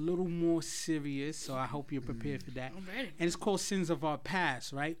topic. It's a little more serious, so I hope you're prepared for that. I'm ready. And it's called Sins of Our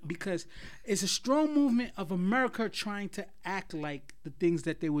Past, right? Because it's a strong movement of America trying to act like the things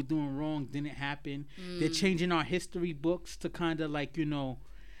that they were doing wrong didn't happen. They're changing our history books to kind of like,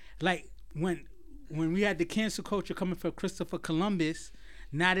 like when we had the cancel culture coming for Christopher Columbus.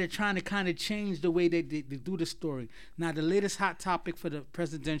 Now they're trying to kind of change the way they do the story. Now the latest hot topic for the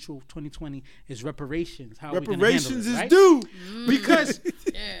presidential 2020 is reparations. How reparations is due because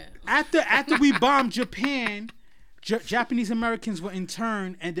after we bombed Japan, Japanese Americans were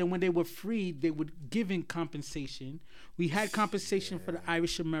interned, and then when they were freed, they were given compensation. We had compensation for the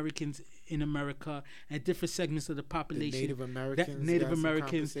Irish Americans in America and different segments of the population. The Native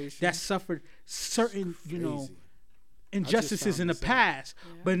Americans that suffered certain, injustices in the past.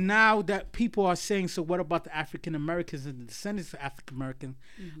 Yeah. But now that people are saying, so what about the African Americans and the descendants of African Americans?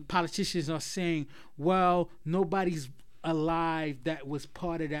 Politicians are saying, well, nobody's alive that was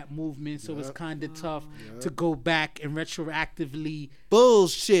part of that movement, so it's kind of tough to go back and retroactively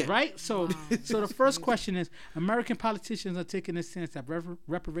bullshit, right? So so the first question is, American politicians are taking a stance that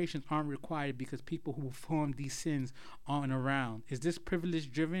reparations aren't required because people who formed these sins aren't around. Is this privilege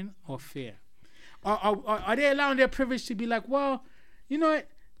driven or fair? Are they allowing their privilege to be like, well, you know what,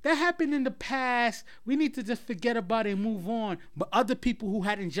 that happened in the past, we need to just forget about it and move on? But other people who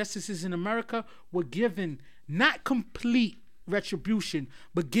had injustices in America were given not complete retribution,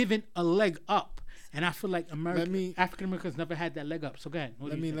 but given a leg up. And I feel like African Americans never had that leg up. So go ahead.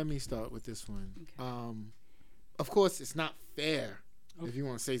 Let me start with this one. Okay. Of course, it's not fair. Okay. If you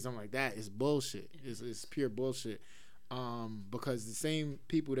want to say something like that, it's bullshit. It's pure bullshit. Because the same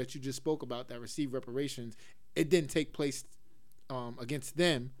people that you just spoke about that received reparations, it didn't take place against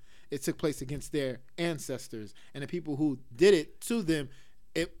them. It took place against their ancestors, and the people who did it to them,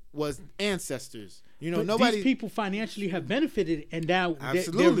 it was ancestors. Nobody. These people financially have benefited, and now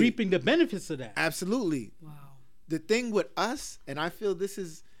they're reaping the benefits of that. Absolutely. Wow. The thing with us, and I feel this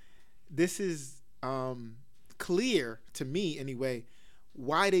is clear to me anyway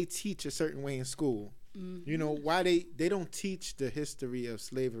why they teach a certain way in school. You know, why they don't teach the history of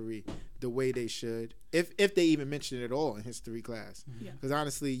slavery the way they should, if they even mention it at all in history class. Because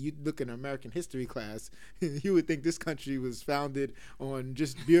honestly, you look in an American history class, you would think this country was founded on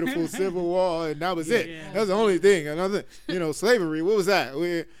just beautiful civil war, and that was it. That was the only thing. Another, slavery, what was that?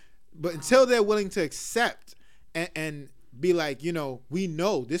 But until they're willing to accept and be like, we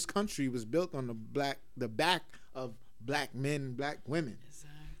know this country was built on the back of black men, black women.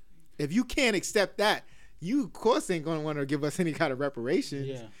 If you can't accept that, you of course ain't gonna want to give us any kind of reparations.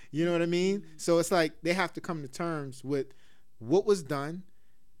 Yeah. You know what I mean? So it's like they have to come to terms with what was done,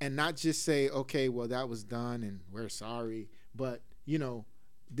 and not just say, okay, well that was done and we're sorry, but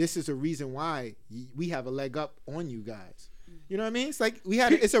this is a reason why we have a leg up on you guys. You know what I mean? It's like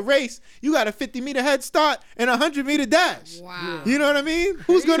it's a race. You got a 50-meter head start and a 100-meter dash. Wow. You know what I mean?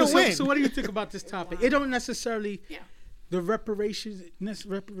 Who's gonna win? So what do you think about this topic? It don't necessarily. Yeah. The reparations,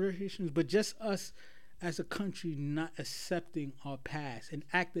 but just us as a country not accepting our past and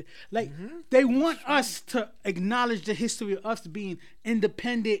acting like they want us to acknowledge the history of us being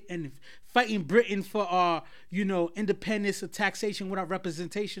independent and fighting Britain for our, independence of taxation without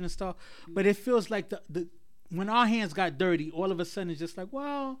representation and stuff. But it feels like the when our hands got dirty, all of a sudden it's just like,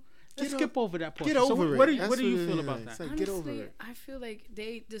 well, let's skip over that part. Get over it. What do you feel about that? Honestly, get over it. I feel like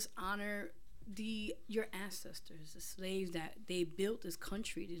they dishonor your ancestors, the slaves that they built this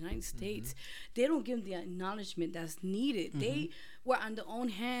country, the United States. They don't give them the acknowledgement that's needed. They were on their own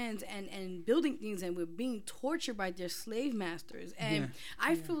hands and building things, and were being tortured by their slave masters. And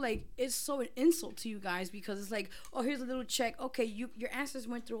I feel like it's so an insult to you guys, because it's like, oh, here's a little check. Okay, your ancestors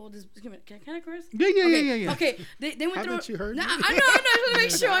went through all this. Can I curse? Yeah. Okay, they went through. Haven't you heard me? I know. I just want to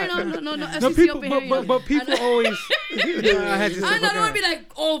make sure. No. FCC but people always. I don't want to be like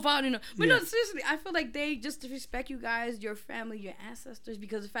but no, seriously, I feel like they just disrespect you guys, your family, your ancestors,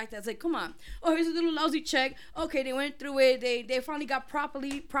 because of the fact that it's like, come on, oh, here's a little lousy check. Okay, they went through it. They finally got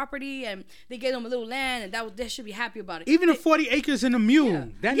property, and they gave them a little land, and they should be happy about it. Even the 40 acres and a mule,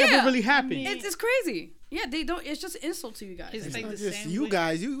 that never really happened. It's crazy. Yeah, they don't. It's just an insult to you guys. It's like the just same you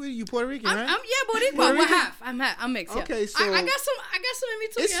guys. You Puerto Rican, right? I'm Puerto Rican. What half? I'm mixed. Okay, yeah. so I got some in me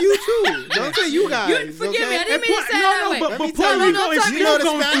too. It's you too. Don't say you guys. Forgive me. I didn't mean to say that way. But Puerto Rico is still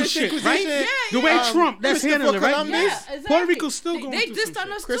going through shit, right? Yeah, the way Trump, that's handling it, right? Yeah, exactly. Puerto Rico's still going through some shit. They dissed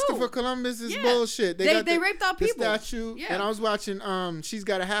on us too. Christopher Columbus is bullshit. They raped our people. The statue, and I was watching She's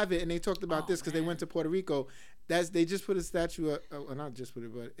Gotta Have It, and they talked about this because they went to Puerto Rico. They just put a statue, not just put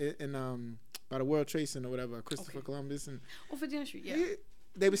it, but in by the World Trade Center or whatever, Christopher Columbus and 50th Street,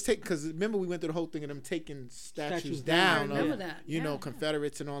 they was taking, because remember we went through the whole thing of them taking statues down, I remember that.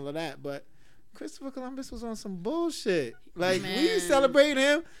 Confederates and all of that, but Christopher Columbus was on some bullshit. Like, we celebrate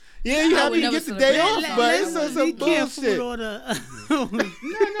him. Yeah, you happy to get the day off, but it's on some bullshit.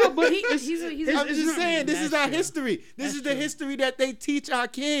 No, but he's I'm just saying, this is our history. This is the history that they teach our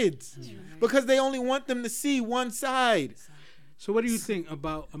kids, because they only want them to see one side. So what do you think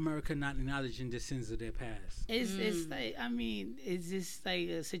about America not acknowledging the sins of their past? It's like, it's just like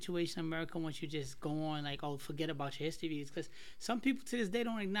a situation America wants you to just go on like, oh, forget about your history, because some people to this day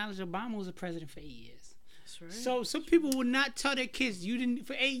don't acknowledge Obama was a president for 8 years. That's right. So some people would not tell their kids,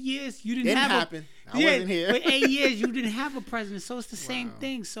 for 8 years you didn't have happen. I wasn't here. For 8 years you didn't have a president. So it's the same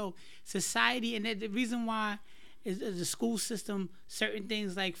thing. So society, and the reason why is the school system, certain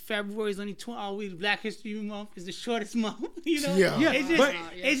things like February is only Black History Month is the shortest month.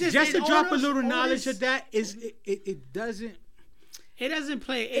 It's just to drop a little knowledge of that it doesn't. It doesn't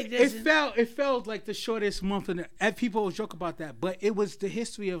play. It felt like the shortest month, and people always joke about that. But it was the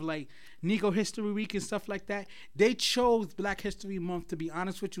history of like Negro History Week and stuff like that. They chose Black History Month, to be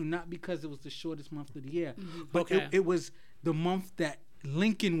honest with you, not because it was the shortest month of the year, but it was the month that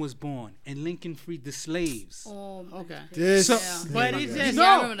Lincoln was born, and Lincoln freed the slaves. Oh, okay. But it's just that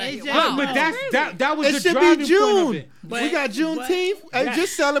was it the driving June. point of it. We got Juneteenth.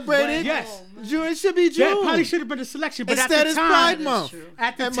 Just celebrated. Yes. June, it should be June. That probably should have been a selection, but instead at the it's Pride Month.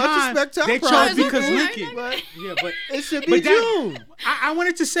 At the and time, much respect to they Pride chose because Month. Lincoln. But it should be June. I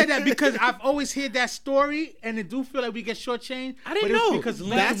wanted to say that because I've always heard that story, and I do feel like we get shortchanged. I didn't know. Because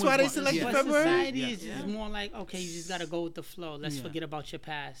Lincoln that's was why they born. selected But February. society is just more like, okay, you just gotta go with the flow. Let's forget about your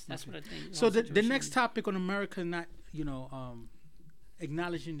past. That's what I think. So the next topic on America not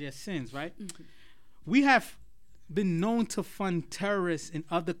acknowledging their sins, right? Mm-hmm. We have been known to fund terrorists in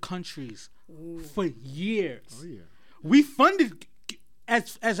other countries for years. Oh yeah. We funded,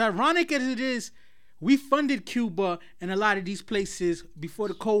 as ironic as it is, we funded Cuba and a lot of these places before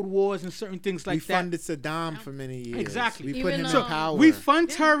the Cold Wars and certain things like we that. funded Saddam for many years. Exactly. We put Even, him in so power. We fund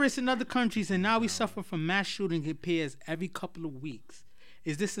terrorists in other countries, and now we suffer from mass shooting repairs every couple of weeks.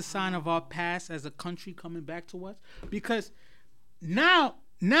 Is this a sign of our past as a country coming back to us? Because now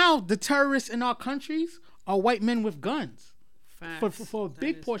the terrorists in our countries are white men with guns for a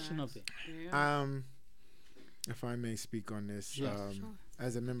big portion of it. Yeah. If I may speak on this, Yes.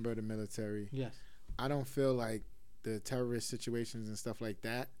 as a member of the military, Yes. I don't feel like the terrorist situations and stuff like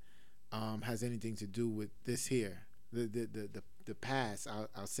that has anything to do with this here. The past,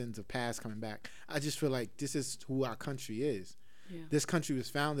 our sins of past coming back. I just feel like this is who our country is. Yeah. This country was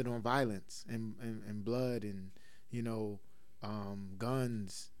founded on violence and blood and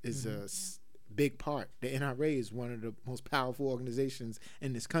guns is a big part. The NRA is one of the most powerful organizations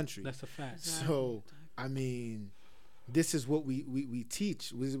in this country. That's a fact. So, I mean, this is what we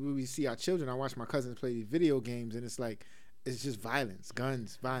teach. We see our children. I watch my cousins play these video games, and it's like, it's just violence,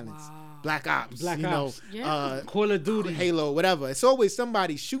 guns, violence, Black Ops, Black Ops. Call of Duty, Halo, whatever. It's always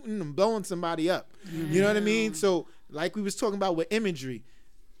somebody shooting and blowing somebody up. You know what I mean? So, like we was talking about with imagery,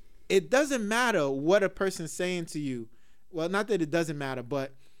 it doesn't matter what a person's saying to you. Well, not that it doesn't matter,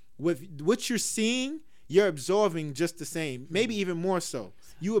 but with what you're seeing, you're absorbing just the same, maybe even more so.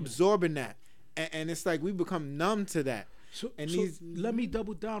 You absorbing that, and it's like we become numb to that. So, And so let me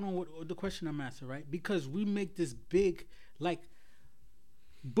double down on what the question I'm asking, right? Because we make this big, like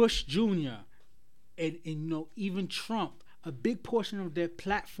Bush Jr. and even Trump, a big portion of their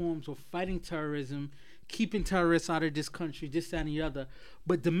platforms were fighting terrorism, keeping terrorists out of this country, this, that, and the other.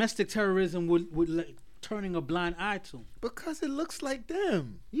 But domestic terrorism would like turning a blind eye to. Because it looks like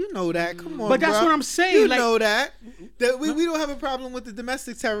them. You know that. Come on, But that's bruh. what I'm saying. You like, know that. That we don't have a problem with the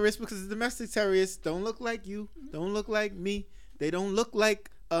domestic terrorists because the domestic terrorists don't look like you, don't look like me. They don't look like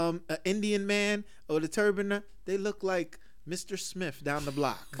an Indian man or the turbaner. They look like Mr. Smith down the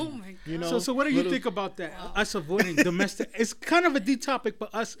block. Oh my god. You know. So what do you think about that? Us avoiding domestic. It's kind of a deep topic,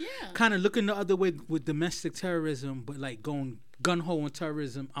 but us kind of looking the other way with domestic terrorism, but like going gun ho on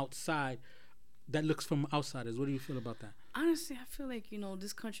terrorism outside. That looks from outsiders. What do you feel about that? Honestly, I feel like,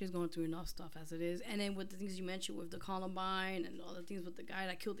 this country is going through enough stuff as it is. And then with the things you mentioned with the Columbine and all the things with the guy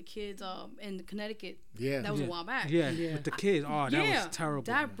that killed the kids in Connecticut. Yeah. That was a while back. Yeah, with the kids. Oh, that was terrible.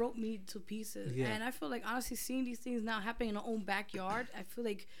 That man. broke me to pieces. Yeah. And I feel like, honestly, seeing these things now happening in our own backyard, I feel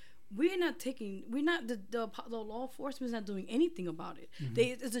like the law enforcement is not doing anything about it.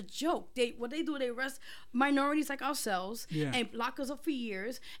 It's a joke. They arrest minorities like ourselves and lock us up for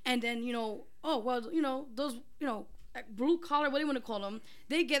years, and then those blue collar, what do you want to call them?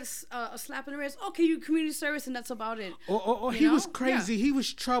 They get a slap in the wrist. Okay, you community service, and that's about it. Or he was crazy. Yeah. He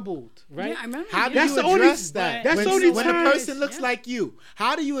was troubled, right? Yeah, I remember. How do That's you the only- address that? that's when, the only when time- a person looks like you,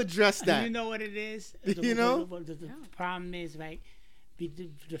 how do you address that? You know what it is? You know? The problem is, right?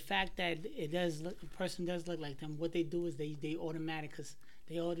 The fact that a person does look like them. What they do is they automatic, because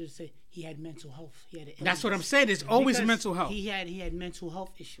they order to say he had mental health. He had an That's what I'm illness. saying. It's always Because mental health. He had mental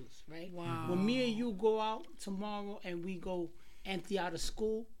health issues, right? Wow. When me and you go out tomorrow and we go empty out of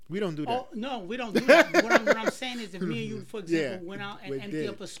school. We don't do that. Oh no, we don't do that. what I'm saying is, if me and you, for example, went out and we empty did.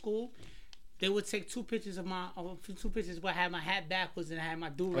 up a school, they would take two pictures where I had my hat backwards and I had my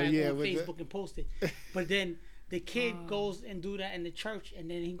do-rag on with Facebook and post it. But then the kid goes and do that in the church, and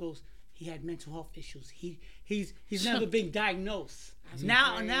then he goes, he had mental health issues. He's never been diagnosed.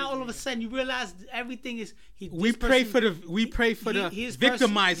 Now all of a sudden you realize everything is. We pray for the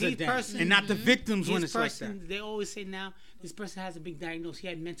victimizer then, and not the victims when it's like that. They always say now this person has a big diagnosis. He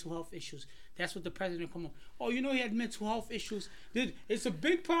had mental health issues. That's what the president come on. Oh, he had mental health issues. It's a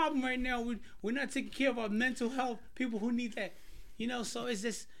big problem right now. We're not taking care of our mental health people who need that. So it's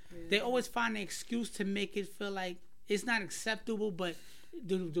just they always find an excuse to make it feel like it's not acceptable. But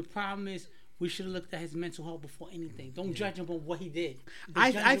the problem is, we should have looked at his mental health before anything. Don't judge him on what he did.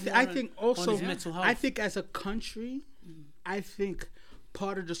 I think also, his mental health. I think as a country, I think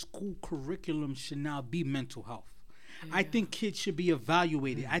part of the school curriculum should now be mental health. Yeah. I think kids should be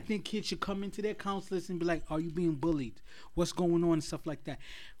evaluated. I think kids should come into their counselors and be like, are you being bullied? What's going on and stuff like that.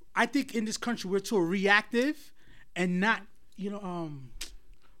 I think in this country, we're too reactive and not,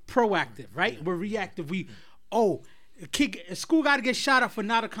 proactive, right? We're reactive. A school got to get shot up for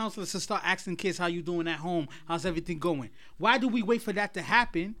now the counselors to start asking kids how you doing at home, how's everything going. Why do we wait for that to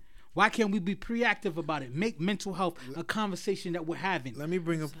happen? Why can't we be proactive about it? Make mental health a conversation that we're having. Let me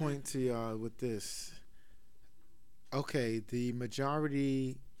bring a point to y'all with this. Okay, the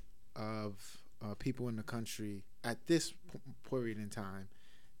majority of people in the country at this period in time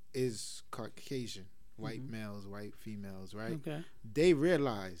is Caucasian, white males, white females, right? Okay. They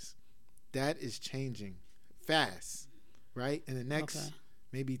realize that is changing fast, right? In the next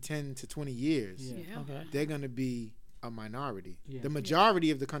maybe 10 to 20 years, they're going to be a minority. The majority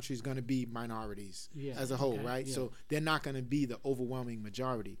of the country is going to be minorities as a whole, right? So they're not going to be the overwhelming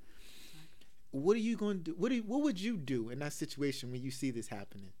majority. What are you going to do? What would you do in that situation when you see this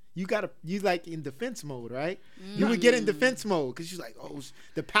happening? You like in defense mode, right? You would get in defense mode because you're like, oh,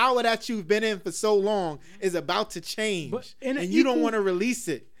 the power that you've been in for so long is about to change, and you don't want to release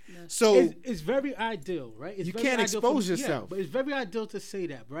it. So it's very ideal, right? You can't expose yourself. But it's very ideal to say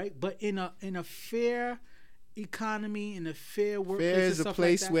that, right? But in a fair economy, in a fair workplace, fair is and a stuff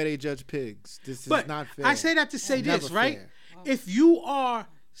place like that, where they judge pigs. This but is not fair. I say that to say this, Never right? fair. If you are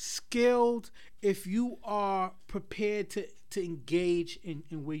skilled, if you are prepared to engage in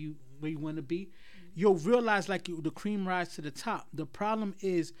where you want to be, you'll realize the cream rise to the top. The problem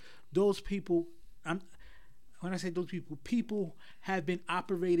is those people. When I say those people have been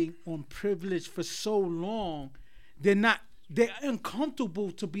operating on privilege for so long, they're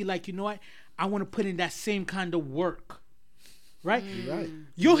uncomfortable to be like, you know what, I want to put in that same kind of work, right? Right.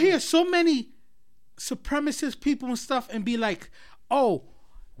 You'll hear so many supremacist people and stuff and be like, oh,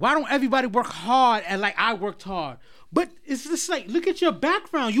 why don't everybody work hard and like I worked hard? But it's just like, look at your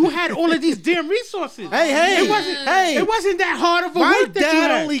background. You had all of these damn resources. It wasn't that hard of a My work that you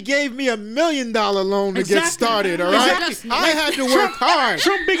dad had. only gave me $1 million loan to get Exactly. started. All right, Exactly. I had to work hard.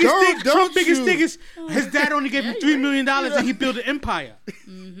 Trump's biggest thing is his dad only gave him $3 million and he built an empire.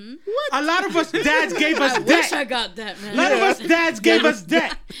 A lot of us dads gave us I debt. wish I got that, man. A lot of us dads gave us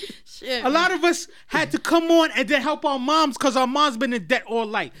debt. Shit. A lot of us had to come on and then help our moms because our mom's been in debt all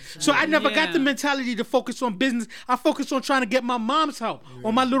life. So I never got the mentality to focus on business. I focused on trying to get my mom's help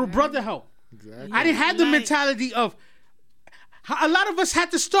or my little brother help. Exactly. I didn't have the mentality of. A lot of us had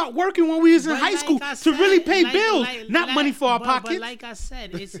to start working when we was in high school to really pay bills, not money for our pockets. But like I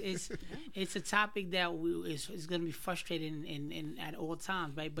said, it's a topic that is going to be frustrating in at all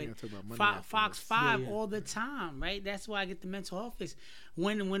times, right? But Fox 5 all the time, right? That's why I get the mental health is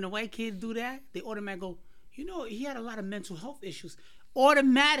when the white kids do that, they automatically go, you know, he had a lot of mental health issues.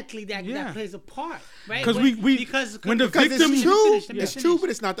 Automatically that plays a part, right? Because when the victim it's true,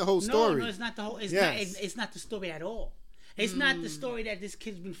 but it's not the whole story. No, it's not the whole. It's not the story at all. It's not the story that this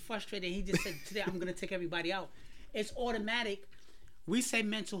kid's been frustrated and he just said, today I'm going to take everybody out. It's automatic. We say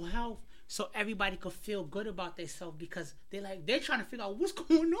mental health so everybody could feel good about themselves because they're trying to figure out what's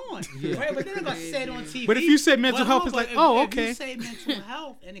going on. Right? But they're not going to say it on TV. But if you say mental health, it's like, if okay. you say mental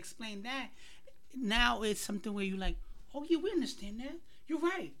health and explain that, now it's something where you're like, oh, yeah, we understand that. You're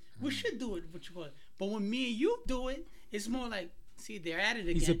right. We should do it. But when me and you do it, it's more like, see, they're at it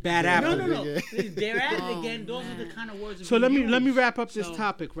again. He's a bad apple. No. They're at it again. Those are the kind of words. So let me wrap up this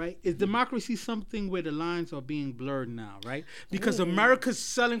topic, right? Is democracy something where the lines are being blurred now, right? Because America's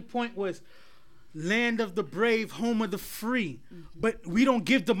selling point was land of the brave, home of the free. But we don't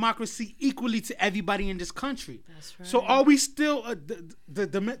give democracy equally to everybody in this country. That's right. So are we still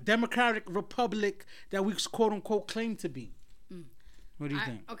the democratic republic that we quote unquote claim to be? What do you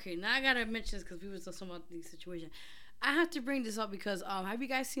think? Okay, now I gotta mention this because people were talking about these situations. I have to bring this up because have you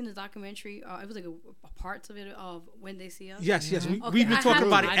guys seen the documentary? It was like a parts of it of When They See Us. Yes. We've been talking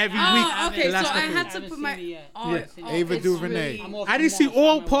about it every week. Okay, so I had to haven't put seen my it yet. Ava it's DuVernay. really- I didn't see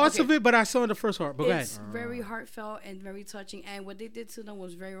all parts of it, but I saw the first part. But go ahead. It's very heartfelt and very touching, and what they did to them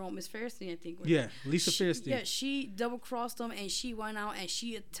was very wrong. Miss Fairstein, I think. Yeah, Lisa Fairstein. Yeah, she double crossed them, and she went out and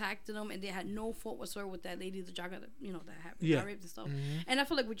she attacked them, and they had no fault whatsoever with that lady, the jogger, that happened, got raped and stuff. And I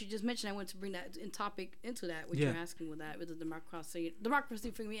feel like what you just mentioned, I want to bring that into that, what you're asking with that, with the democracy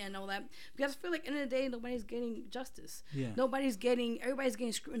for me and all that, because I feel like at the end of the day, nobody's getting justice. Yeah. Everybody's getting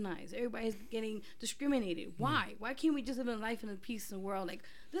scrutinized. Everybody's getting discriminated. Why? Why can't we just live in life in a peace in the world? Like,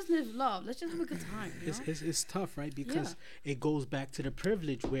 let's live love. Let's just have a good time. You know? It's tough, right? Because it goes back to the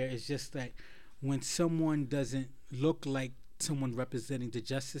privilege where it's just that when someone doesn't look like someone representing the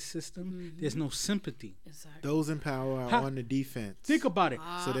justice system, there's no sympathy. Exactly. Those in power are on the defense. Think about it.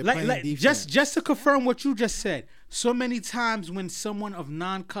 So they're playing defense. Just to confirm what you just said, so many times when someone of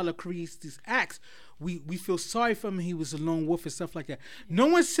non-color creates these acts, we feel sorry for him. He was a lone wolf and stuff like that. No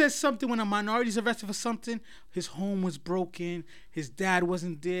one says something when a minority's arrested for something. His home was broken. His dad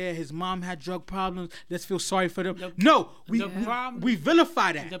wasn't there. His mom had drug problems. Let's feel sorry for them. We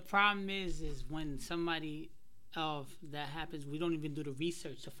vilify that. The problem is when somebody that happens, we don't even do the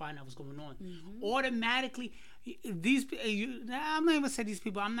research to find out what's going on. Automatically, I'm not even gonna say these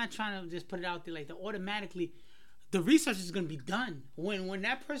people. I'm not trying to just put it out there like that. Automatically, the research is gonna be done. When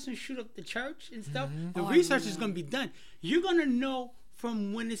that person shoot up the church and stuff, the research is gonna be done. You're gonna know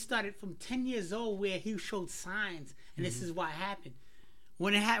from when it started from 10 years old where he showed signs, and this is what happened.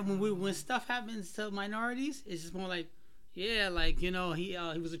 when stuff happens to minorities, it's just more like, yeah, like, you know, he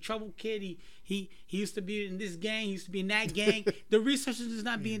was a troubled kid. He used to be in this gang. He used to be in that gang. The research is just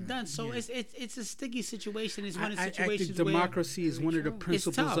not being done. So it's a sticky situation. It's one of the situations I think democracy is one of the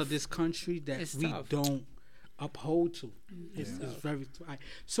principles tough. of this country that we don't uphold to. It's very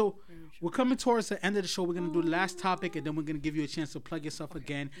so we're coming towards the end of the show. We're gonna do the last topic, and then we're gonna give you a chance to plug yourself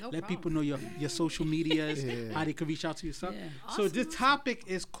again. Let people know your social medias, how they can reach out to you. So this topic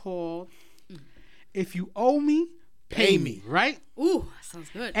is called "If You Owe Me, Pay Me." Right? Ooh, that sounds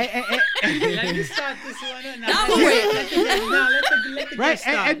good. Let me start this one. Right,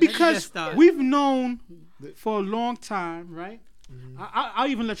 and because we've known for a long time, right? I'll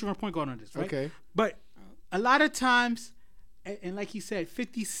even let you run point guard on this, right? Okay. But a lot of times, and like he said,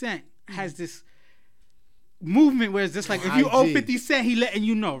 50 Cent has this movement where it's just like, if you owe 50 Cent, he letting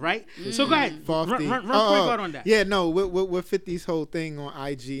you know, right? So go ahead, run point guard on that. Yeah, no, with 50's whole thing on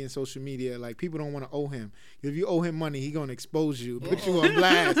IG and social media, like, people don't want to owe him. If you owe him money, he gonna expose you, put you on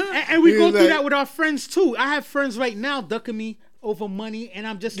blast. And we go through that with our friends too. I have friends right now ducking me over money, and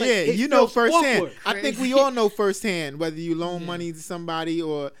I'm just like, yeah, you know firsthand. Awkward. I think we all know firsthand whether you loan money to somebody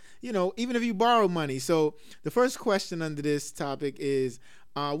or, you know, even if you borrow money. So the first question under this topic is,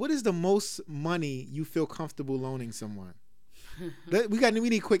 what is the most money you feel comfortable loaning someone? We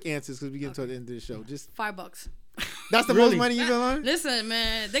need quick answers because we get to the end of the show. Just $5. That's the most money you can loan? Listen,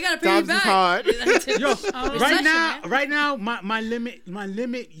 man, they gotta pay Times you is back. hard. Yo, right now, my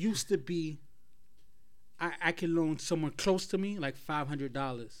limit used to be, I can loan someone close to me like $500.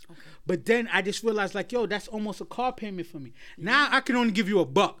 Okay. But then I just realized, like, yo, that's almost a car payment for me. Now I can only give you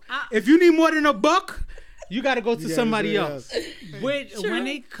 $1. If you need more than $1, you got to go to somebody else. When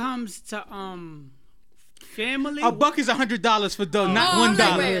it comes to family, $1 is $100 for not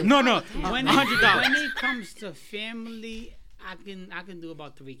 $1. Wait. No, when $100. When it comes to family, I can do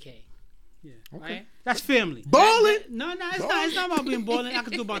about $3K. Yeah. Okay. Right? That's family. Balling? No, it's not about being balling. I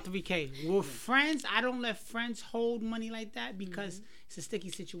can do about $3K. With friends, I don't let friends hold money like that because it's a sticky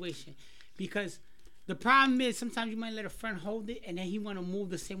situation. Because the problem is sometimes you might let a friend hold it and then he want to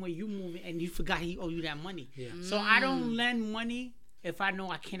move the same way you move it and you forgot he owe you that money. Yeah. So I don't lend money if I know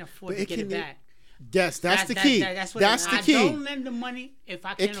I can't afford to get it back. Yes, that's the key. That's the key. I don't lend the money if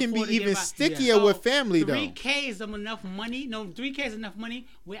I can't afford to get it back. It can be even stickier with family, though. 3K is enough money. No, 3K is enough money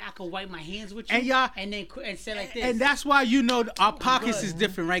where I can wipe my hands with you and then say like this. And that's why our pockets is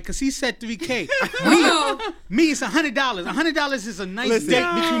different, right? Because he said 3K. me, it's $100. $100 is a nice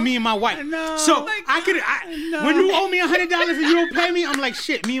date between me and my wife. So when you owe me $100 and you don't pay me, I'm like,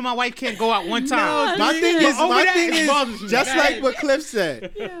 shit. Me and my wife can't go out one time. My thing is just like what Cliff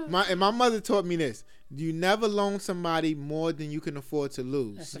said. My mother taught me this. You never loan somebody more than you can afford to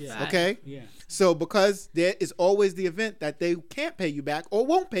lose. Okay? Yeah. So because there is always the event that they can't pay you back or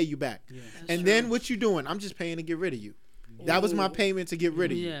won't pay you back. Yeah. And then what you doing? I'm just paying to get rid of you. That was my payment to get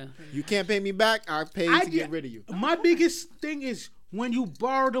rid of you. Yeah. You can't pay me back, I paid to get rid of you. My biggest thing is when you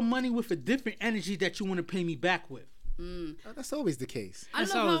borrow the money with a different energy that you want to pay me back with. That's always the case.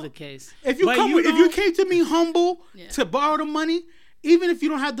 That's always the case. If you came to me humble to borrow the money, even if you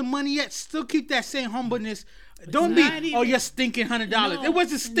don't have the money yet, still keep that same humbleness. Don't be, you're stinking $100. It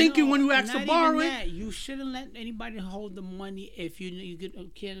wasn't stinking when you asked to borrow it. You shouldn't let anybody hold the money if you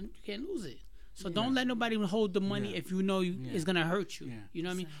can't lose it. So don't let nobody hold the money if you know it's gonna hurt you. You know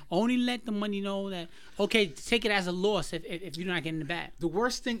what I mean? Only let the money know that take it as a loss if you're not getting it back. The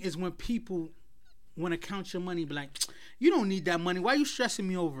worst thing is when people want to count your money, be like, you don't need that money. Why are you stressing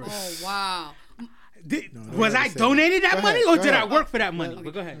me over it? Oh wow. Was I donated that money or did I work for that money?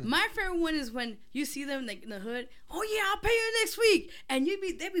 But go ahead. My favorite one is when you see them like in the hood. Oh yeah, I'll pay you next week, and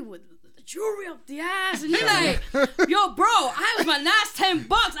they be with the jewelry up the ass, and you're like, yo, bro, I was my last $10.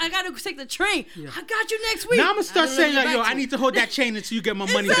 I gotta take the train. I got you next week. Now I'm gonna start saying like, yo, I need to hold that chain until you get my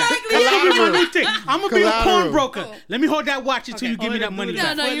money back. Exactly. I'm gonna be a pawnbroker. Let me hold that watch until you give me that money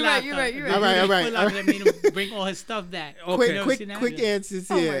back. No, you're right. All right. Let me bring all his stuff back. Quick answers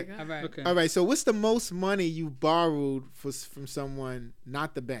here. Oh my God. All right. So what's the most money you borrowed from someone,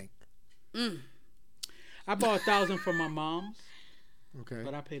 not the bank? I borrowed $1,000 from my mom's. Okay.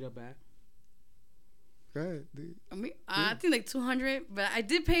 But I paid her back. Go ahead, dude. I think like 200, but I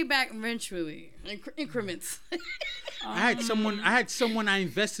did pay back eventually, increments. I had someone I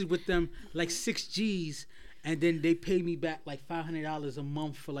invested with them like 6 G's, and then they paid me back like $500 a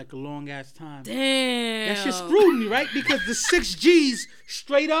month for like a long ass time. Damn. That shit screwed me, right? Because the 6 G's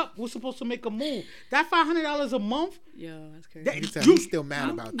straight up was supposed to make a move. That $500 a month. Yo, that's crazy. He's still mad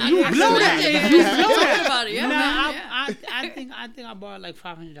about that. You blow that. You blow that about it. I think I borrowed like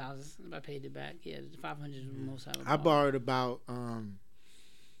 $500. I paid it back. Yeah, $500 is the most I borrowed about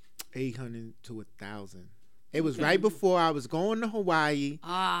 $800 to $1,000. It was right before I was going to Hawaii,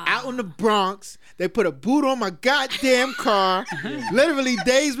 out in the Bronx. They put a boot on my goddamn car, literally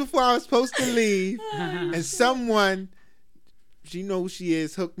days before I was supposed to leave. And someone, she knows who she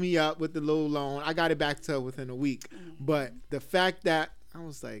is, hooked me up with the little loan. I got it back to her within a week. But the fact that I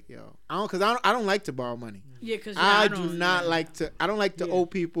was like, yo, I don't like to borrow money. Yeah, because I don't like to owe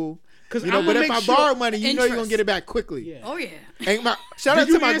people. But if I borrow money, you know you're gonna get it back quickly. Yeah. Oh yeah. And shout out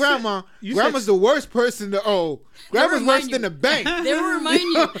to my grandma. Grandma's the worst person to owe. Grandma's worse than the bank. They will remind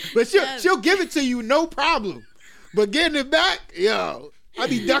you. But she'll give it to you, no problem. But getting it back, yo, I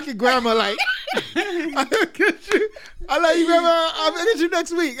be ducking grandma like, I'll get you. I'll let you, grandma. I'll get you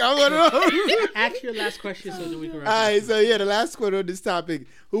next week. I want to know. Ask your last question so that we can wrap All up. right, so yeah, the last one on this topic.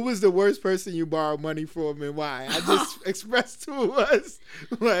 Who was the worst person you borrowed money from and why? I just expressed who it was.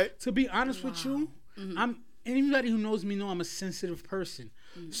 But To be honest with you, anybody who knows me know I'm a sensitive person.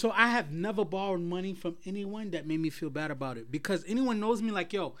 So I have never borrowed money from anyone that made me feel bad about it. Because anyone knows me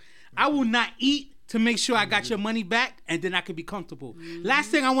like, yo, I will not eat to make sure I got your money back and then I can be comfortable. Last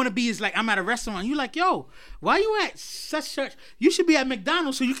thing I want to be is like, I'm at a restaurant. You like, yo, why you at such? You should be at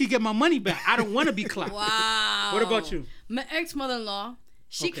McDonald's so you can get my money back. I don't want to be clocked. Wow. What about you? My ex-mother-in-law,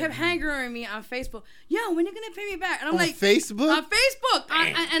 she kept hangering me on Facebook. Yo, when you gonna pay me back? And I'm like, Facebook? On Facebook.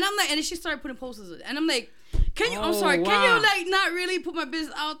 And I'm like, and then she started putting posters. And I'm like, can you? I'm sorry. wow. Can you like not really put my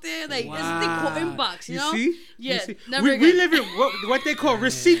business out there? Like it's a thing called inbox. You know? See? Yeah. You see? Never we again. live in what they call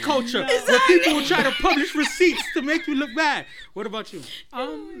receipt culture, where people will try to publish receipts to make you look bad. What about you? I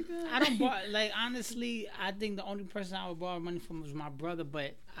don't borrow. Like honestly, I think the only person I would borrow money from was my brother,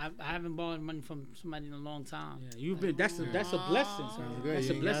 but I haven't borrowed money from somebody in a long time. Yeah, you've been. That's a blessing. good. That's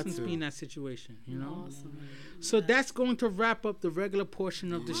You a ain't blessing got to to. be in that situation. You know. So that's going to wrap up the regular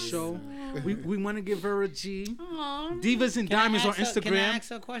portion of the show. We want to give her a G. Aw. Divas and Diamonds on Instagram. Can I ask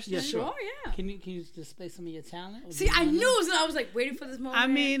her a question? Yeah, sure. Sure, yeah. Can you display some of your talent? Or See, do you I wanna- knew it was, I was like waiting for this moment. I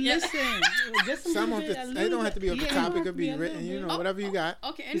mean, Yeah. listen. Just a Some little of bit, it, a they little don't have to be bit. on the Yeah, topic. it It could be a little written, you bit. know, whatever you got.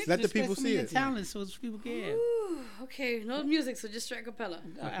 Okay, and Just let the Display people some of see your it. talent so people can hear. Ooh, okay, no music, so just straight acapella.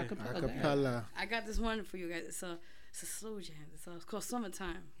 Acapella. I got this one for you guys. It's a slow jam. It's called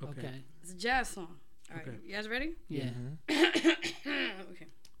Summertime. Okay. It's a jazz song. All right, Okay. you guys ready? Yeah. Okay.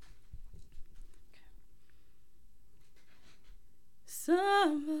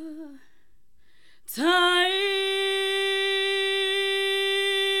 Summer time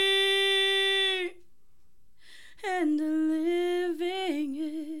and the living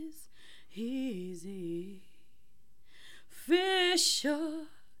is easy. Fish are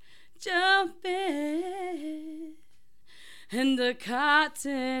jumping and the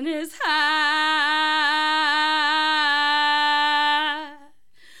cotton is high.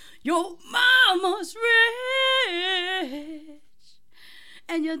 Your mama's rich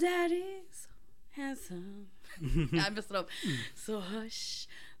and your daddy's handsome. I messed it up. So hush,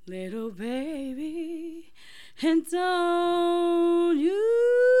 little baby, and don't you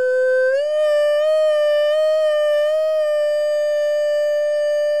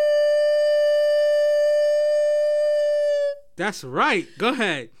That's right. Go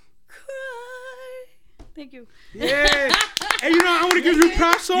ahead. cry. Thank you. Yeah. And you know, I want to give you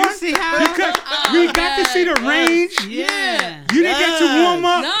props on see how- because we got to see the range. Yeah. You didn't get to warm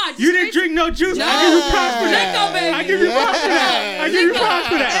up. Nah, You didn't drink no juice. I give you props for that. Draco, baby. I give you props for that. I give you props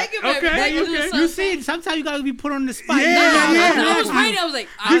for that. Thank you, baby. Okay. Thank you. Okay. You see, sometimes you gotta be put on the spot. Yeah, You know, yeah. I was waiting. I was like,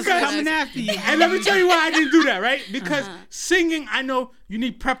 I was Because- coming after you. And let me tell you why I didn't do that, right? Because singing, I know you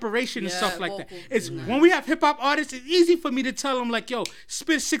need preparation and Yeah, stuff like that. vocal. It's when we have hip hop artists, it's easy for me to tell them like, "Yo,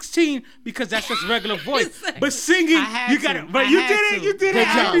 spit 16" because that's just regular voice. But singing, I had you to. got it. But I you had did it. to. You did Good it.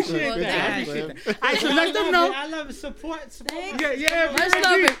 I job, appreciate Good that. I job, appreciate Flip. that. All right, so let them know. I love it. Support. Thank Yeah, yeah. Much very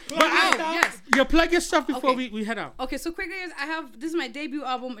love deep. it. But Wow, yes. you plug your stuff before Okay. we head out. Okay, so quickly, guys, this is my debut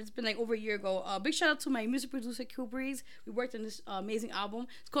album. It's been like over a year ago. Big shout out to my music producer, Q Breeze. We worked on this amazing album.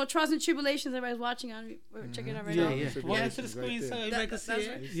 It's called Trials and Tribulations. Everybody's watching on. Check it out right Yeah, now. yeah. Point it to the screen so everybody can see That's it.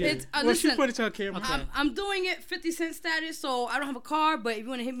 right. Yeah. It's, Well, she listen, put it to her camera. Okay. I'm doing it 50 cent status, so I don't have a car, but if you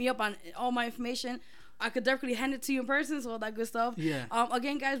want to hit me up on all my information, I could definitely hand it to you in person, so all that good stuff. Yeah.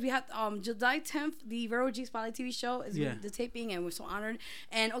 Again, guys, we have July 10th, the Vero G Spotlight TV show is Yeah. the taping, and we're so honored.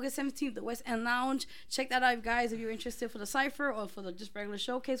 And August 17th, the West End Lounge. Check that out, guys, if you're interested for the Cypher or for the just regular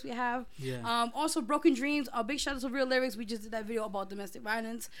showcase we have. Yeah. Also, Broken Dreams. A big shout out to Real Lyrics. We just did that video about domestic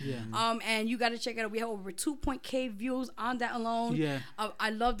violence. Yeah. And you got to check it out. We have over 2.k views on that alone. Yeah. I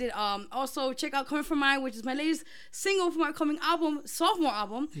loved it. Also, check out Coming From Mine, which is my latest single for my coming album, sophomore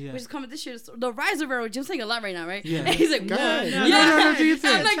album, Yeah. which is coming this year. The Rise of Vero Jim's saying a lot right now, right? Yeah. And he's like, Go ahead. yeah. No, do your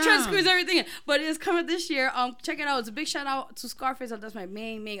thing. I'm like trying to Time. squeeze everything in. But it's coming this year. Check it out. It's a big shout out to Scarface. That's my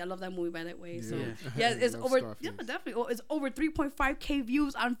main. I love that movie, by the way. So yeah, it's Love over. Scarface. Yeah, definitely. Oh, it's over 3.5K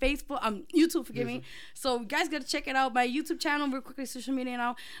views on Facebook, YouTube. Forgive me. So you guys gotta check it out. My YouTube channel, real quickly, social media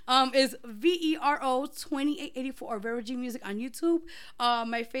now, is VERO2884 or Vero G Music on YouTube.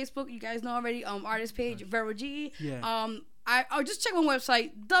 My Facebook, you guys know already. Artist page Vero G. Yeah. I'll just check my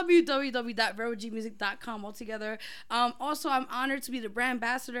website, www.verogmusic.com altogether. Also, I'm honored to be the brand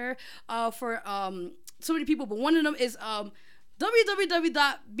ambassador for so many people, but one of them is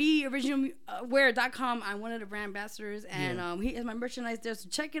www.beoriginalwear.com. I'm one of the brand ambassadors, and he has my merchandise there, so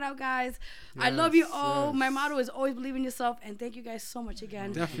check it out, guys. I love you all. yes. My motto is always believe in yourself, and thank you guys so much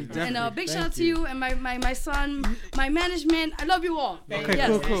again. Definitely. And big shout out to you. you and my son, my management. I love you all. Okay,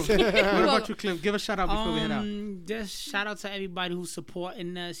 Yes. cool. What about you, Cliff? Give a shout out before we head out. Just shout out to everybody who's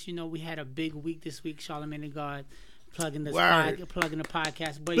supporting us. You know, we had a big week this week. Charlamagne the God plugging the Word. plugging the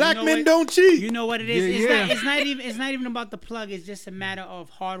podcast. But Black you know men what? don't cheat. You know what it is? Yeah, It's not even about the plug. It's just a matter of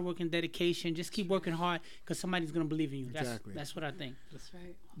hard work and dedication. Just keep working hard because somebody's gonna believe in you. Exactly. That's what I think. That's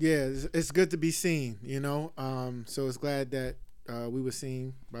right. Yeah, it's good to be seen, you know. So it's glad that we were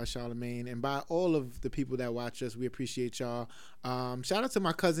seen by Charlamagne and by all of the people that watch us. We appreciate y'all. Shout out to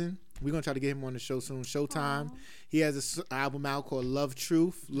my cousin. We're going to try to get him on the show soon. Showtime. He has an album out called Love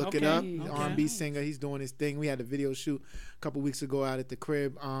Truth. Look it up. He's an R&B singer. He's doing his thing. We had a video shoot a couple weeks ago out at the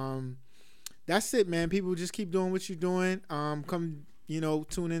crib. That's it, man. People just keep doing what you're doing. Come,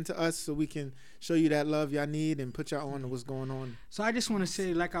 tune into us so we can show you that love y'all need and put y'all on to what's going on. So I just want to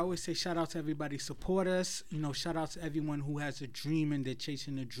say, like I always say, shout out to everybody support us. Shout out to everyone who has a dream and they're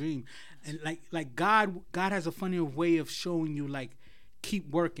chasing a dream. And like God has a funny way of showing you like keep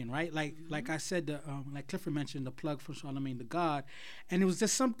working, right? Like I said, like Clifford mentioned, the plug from Charlamagne the God, and it was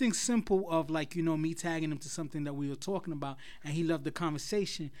just something simple of like me tagging him to something that we were talking about, and he loved the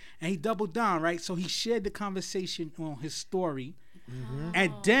conversation, and he doubled down, right? So he shared the conversation on his story,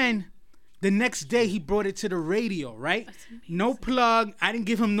 and then the next day he brought it to the radio, right? No plug. I didn't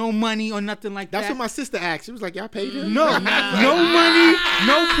give him no money or nothing like That's that. what my sister asked. She was like, y'all paid him? No money,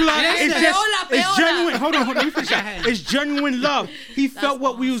 no plug. It's just, Peola. it's genuine. Hold on, let me finish that. It's genuine love. He felt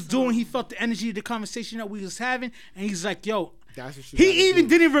what we was doing. He felt the energy of the conversation that we was having, and he's like, yo. That's what you gotta He even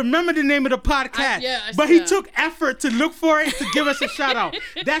do. didn't remember the name of the podcast, but he took effort to look for it to give us a shout out.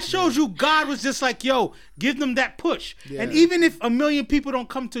 That shows you God was just like, yo, give them that push. Yeah. And even if a million people don't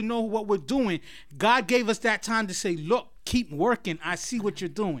come to know what we're doing, God gave us that time to say, look, keep working. I see what you're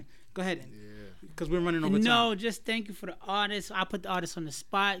doing. Go ahead. Because we're running over time. No, just thank you for the artists. I put the artists on the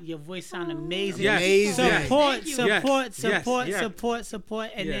spot. Your voice sound amazing. Yes. Amazing. Support, Yes.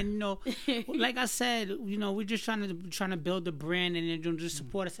 support, and then like I said, we're just trying to build the brand, and then just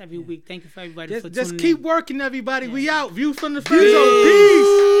support us every week. Thank you for everybody for Just tuning keep in. working, everybody. We out. View from the friend zone.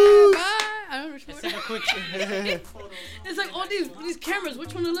 Peace. Bye. I don't know which one. It's like all these cameras.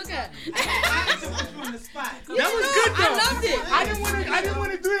 Which one to look at? That was good though. I loved it. I didn't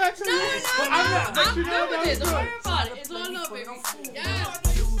want to do that to you. I'm good with it. Don't worry about it. It's all love, baby. Yes.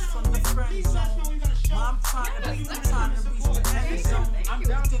 Views from the friend zone. I'm trying to reach the end zone. I'm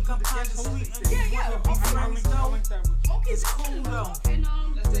down to come kind of sweet and you wanna be friends though. It's cool though.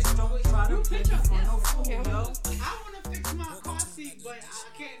 Just don't try to play me for no fool, yo. I want to fix my car seat, but I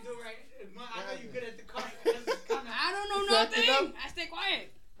can't do it right. I know you're good at the car. I don't know nothing. I stay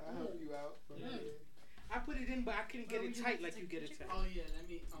quiet. I'll help you out. I put it in, but I couldn't get it tight like you get it tight. Oh yeah, let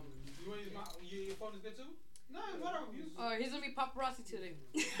me. You want to use your phone is good too? No, whatever. Oh, he's gonna be paparazzi today.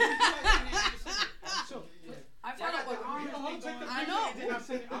 So, I found out what. I know.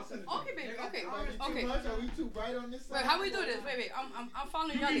 Okay, baby. Okay. Okay. Are we too bright on this side? Wait, how we do this? Wait. I'm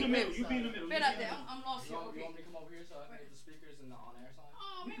following you be in the you. middle. You be in the middle. Espérate, I'm lost here. You Okay. want me to come over here so I can get the speakers and the on-air sign?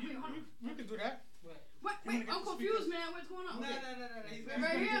 Oh, wait, hold on. We can do that. Wait, I'm confused, man. What's going on? Okay. No. He's Right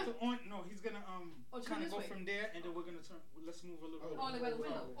gonna here? get the on. No, he's gonna turn kind of this go way. from there, and then we're gonna turn. Let's move a little bit. Oh, like by the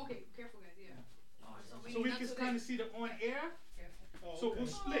window. Okay, careful, guys. Yeah. So we can kind of see the on air. So we'll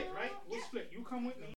split, right? We'll split. You come with me.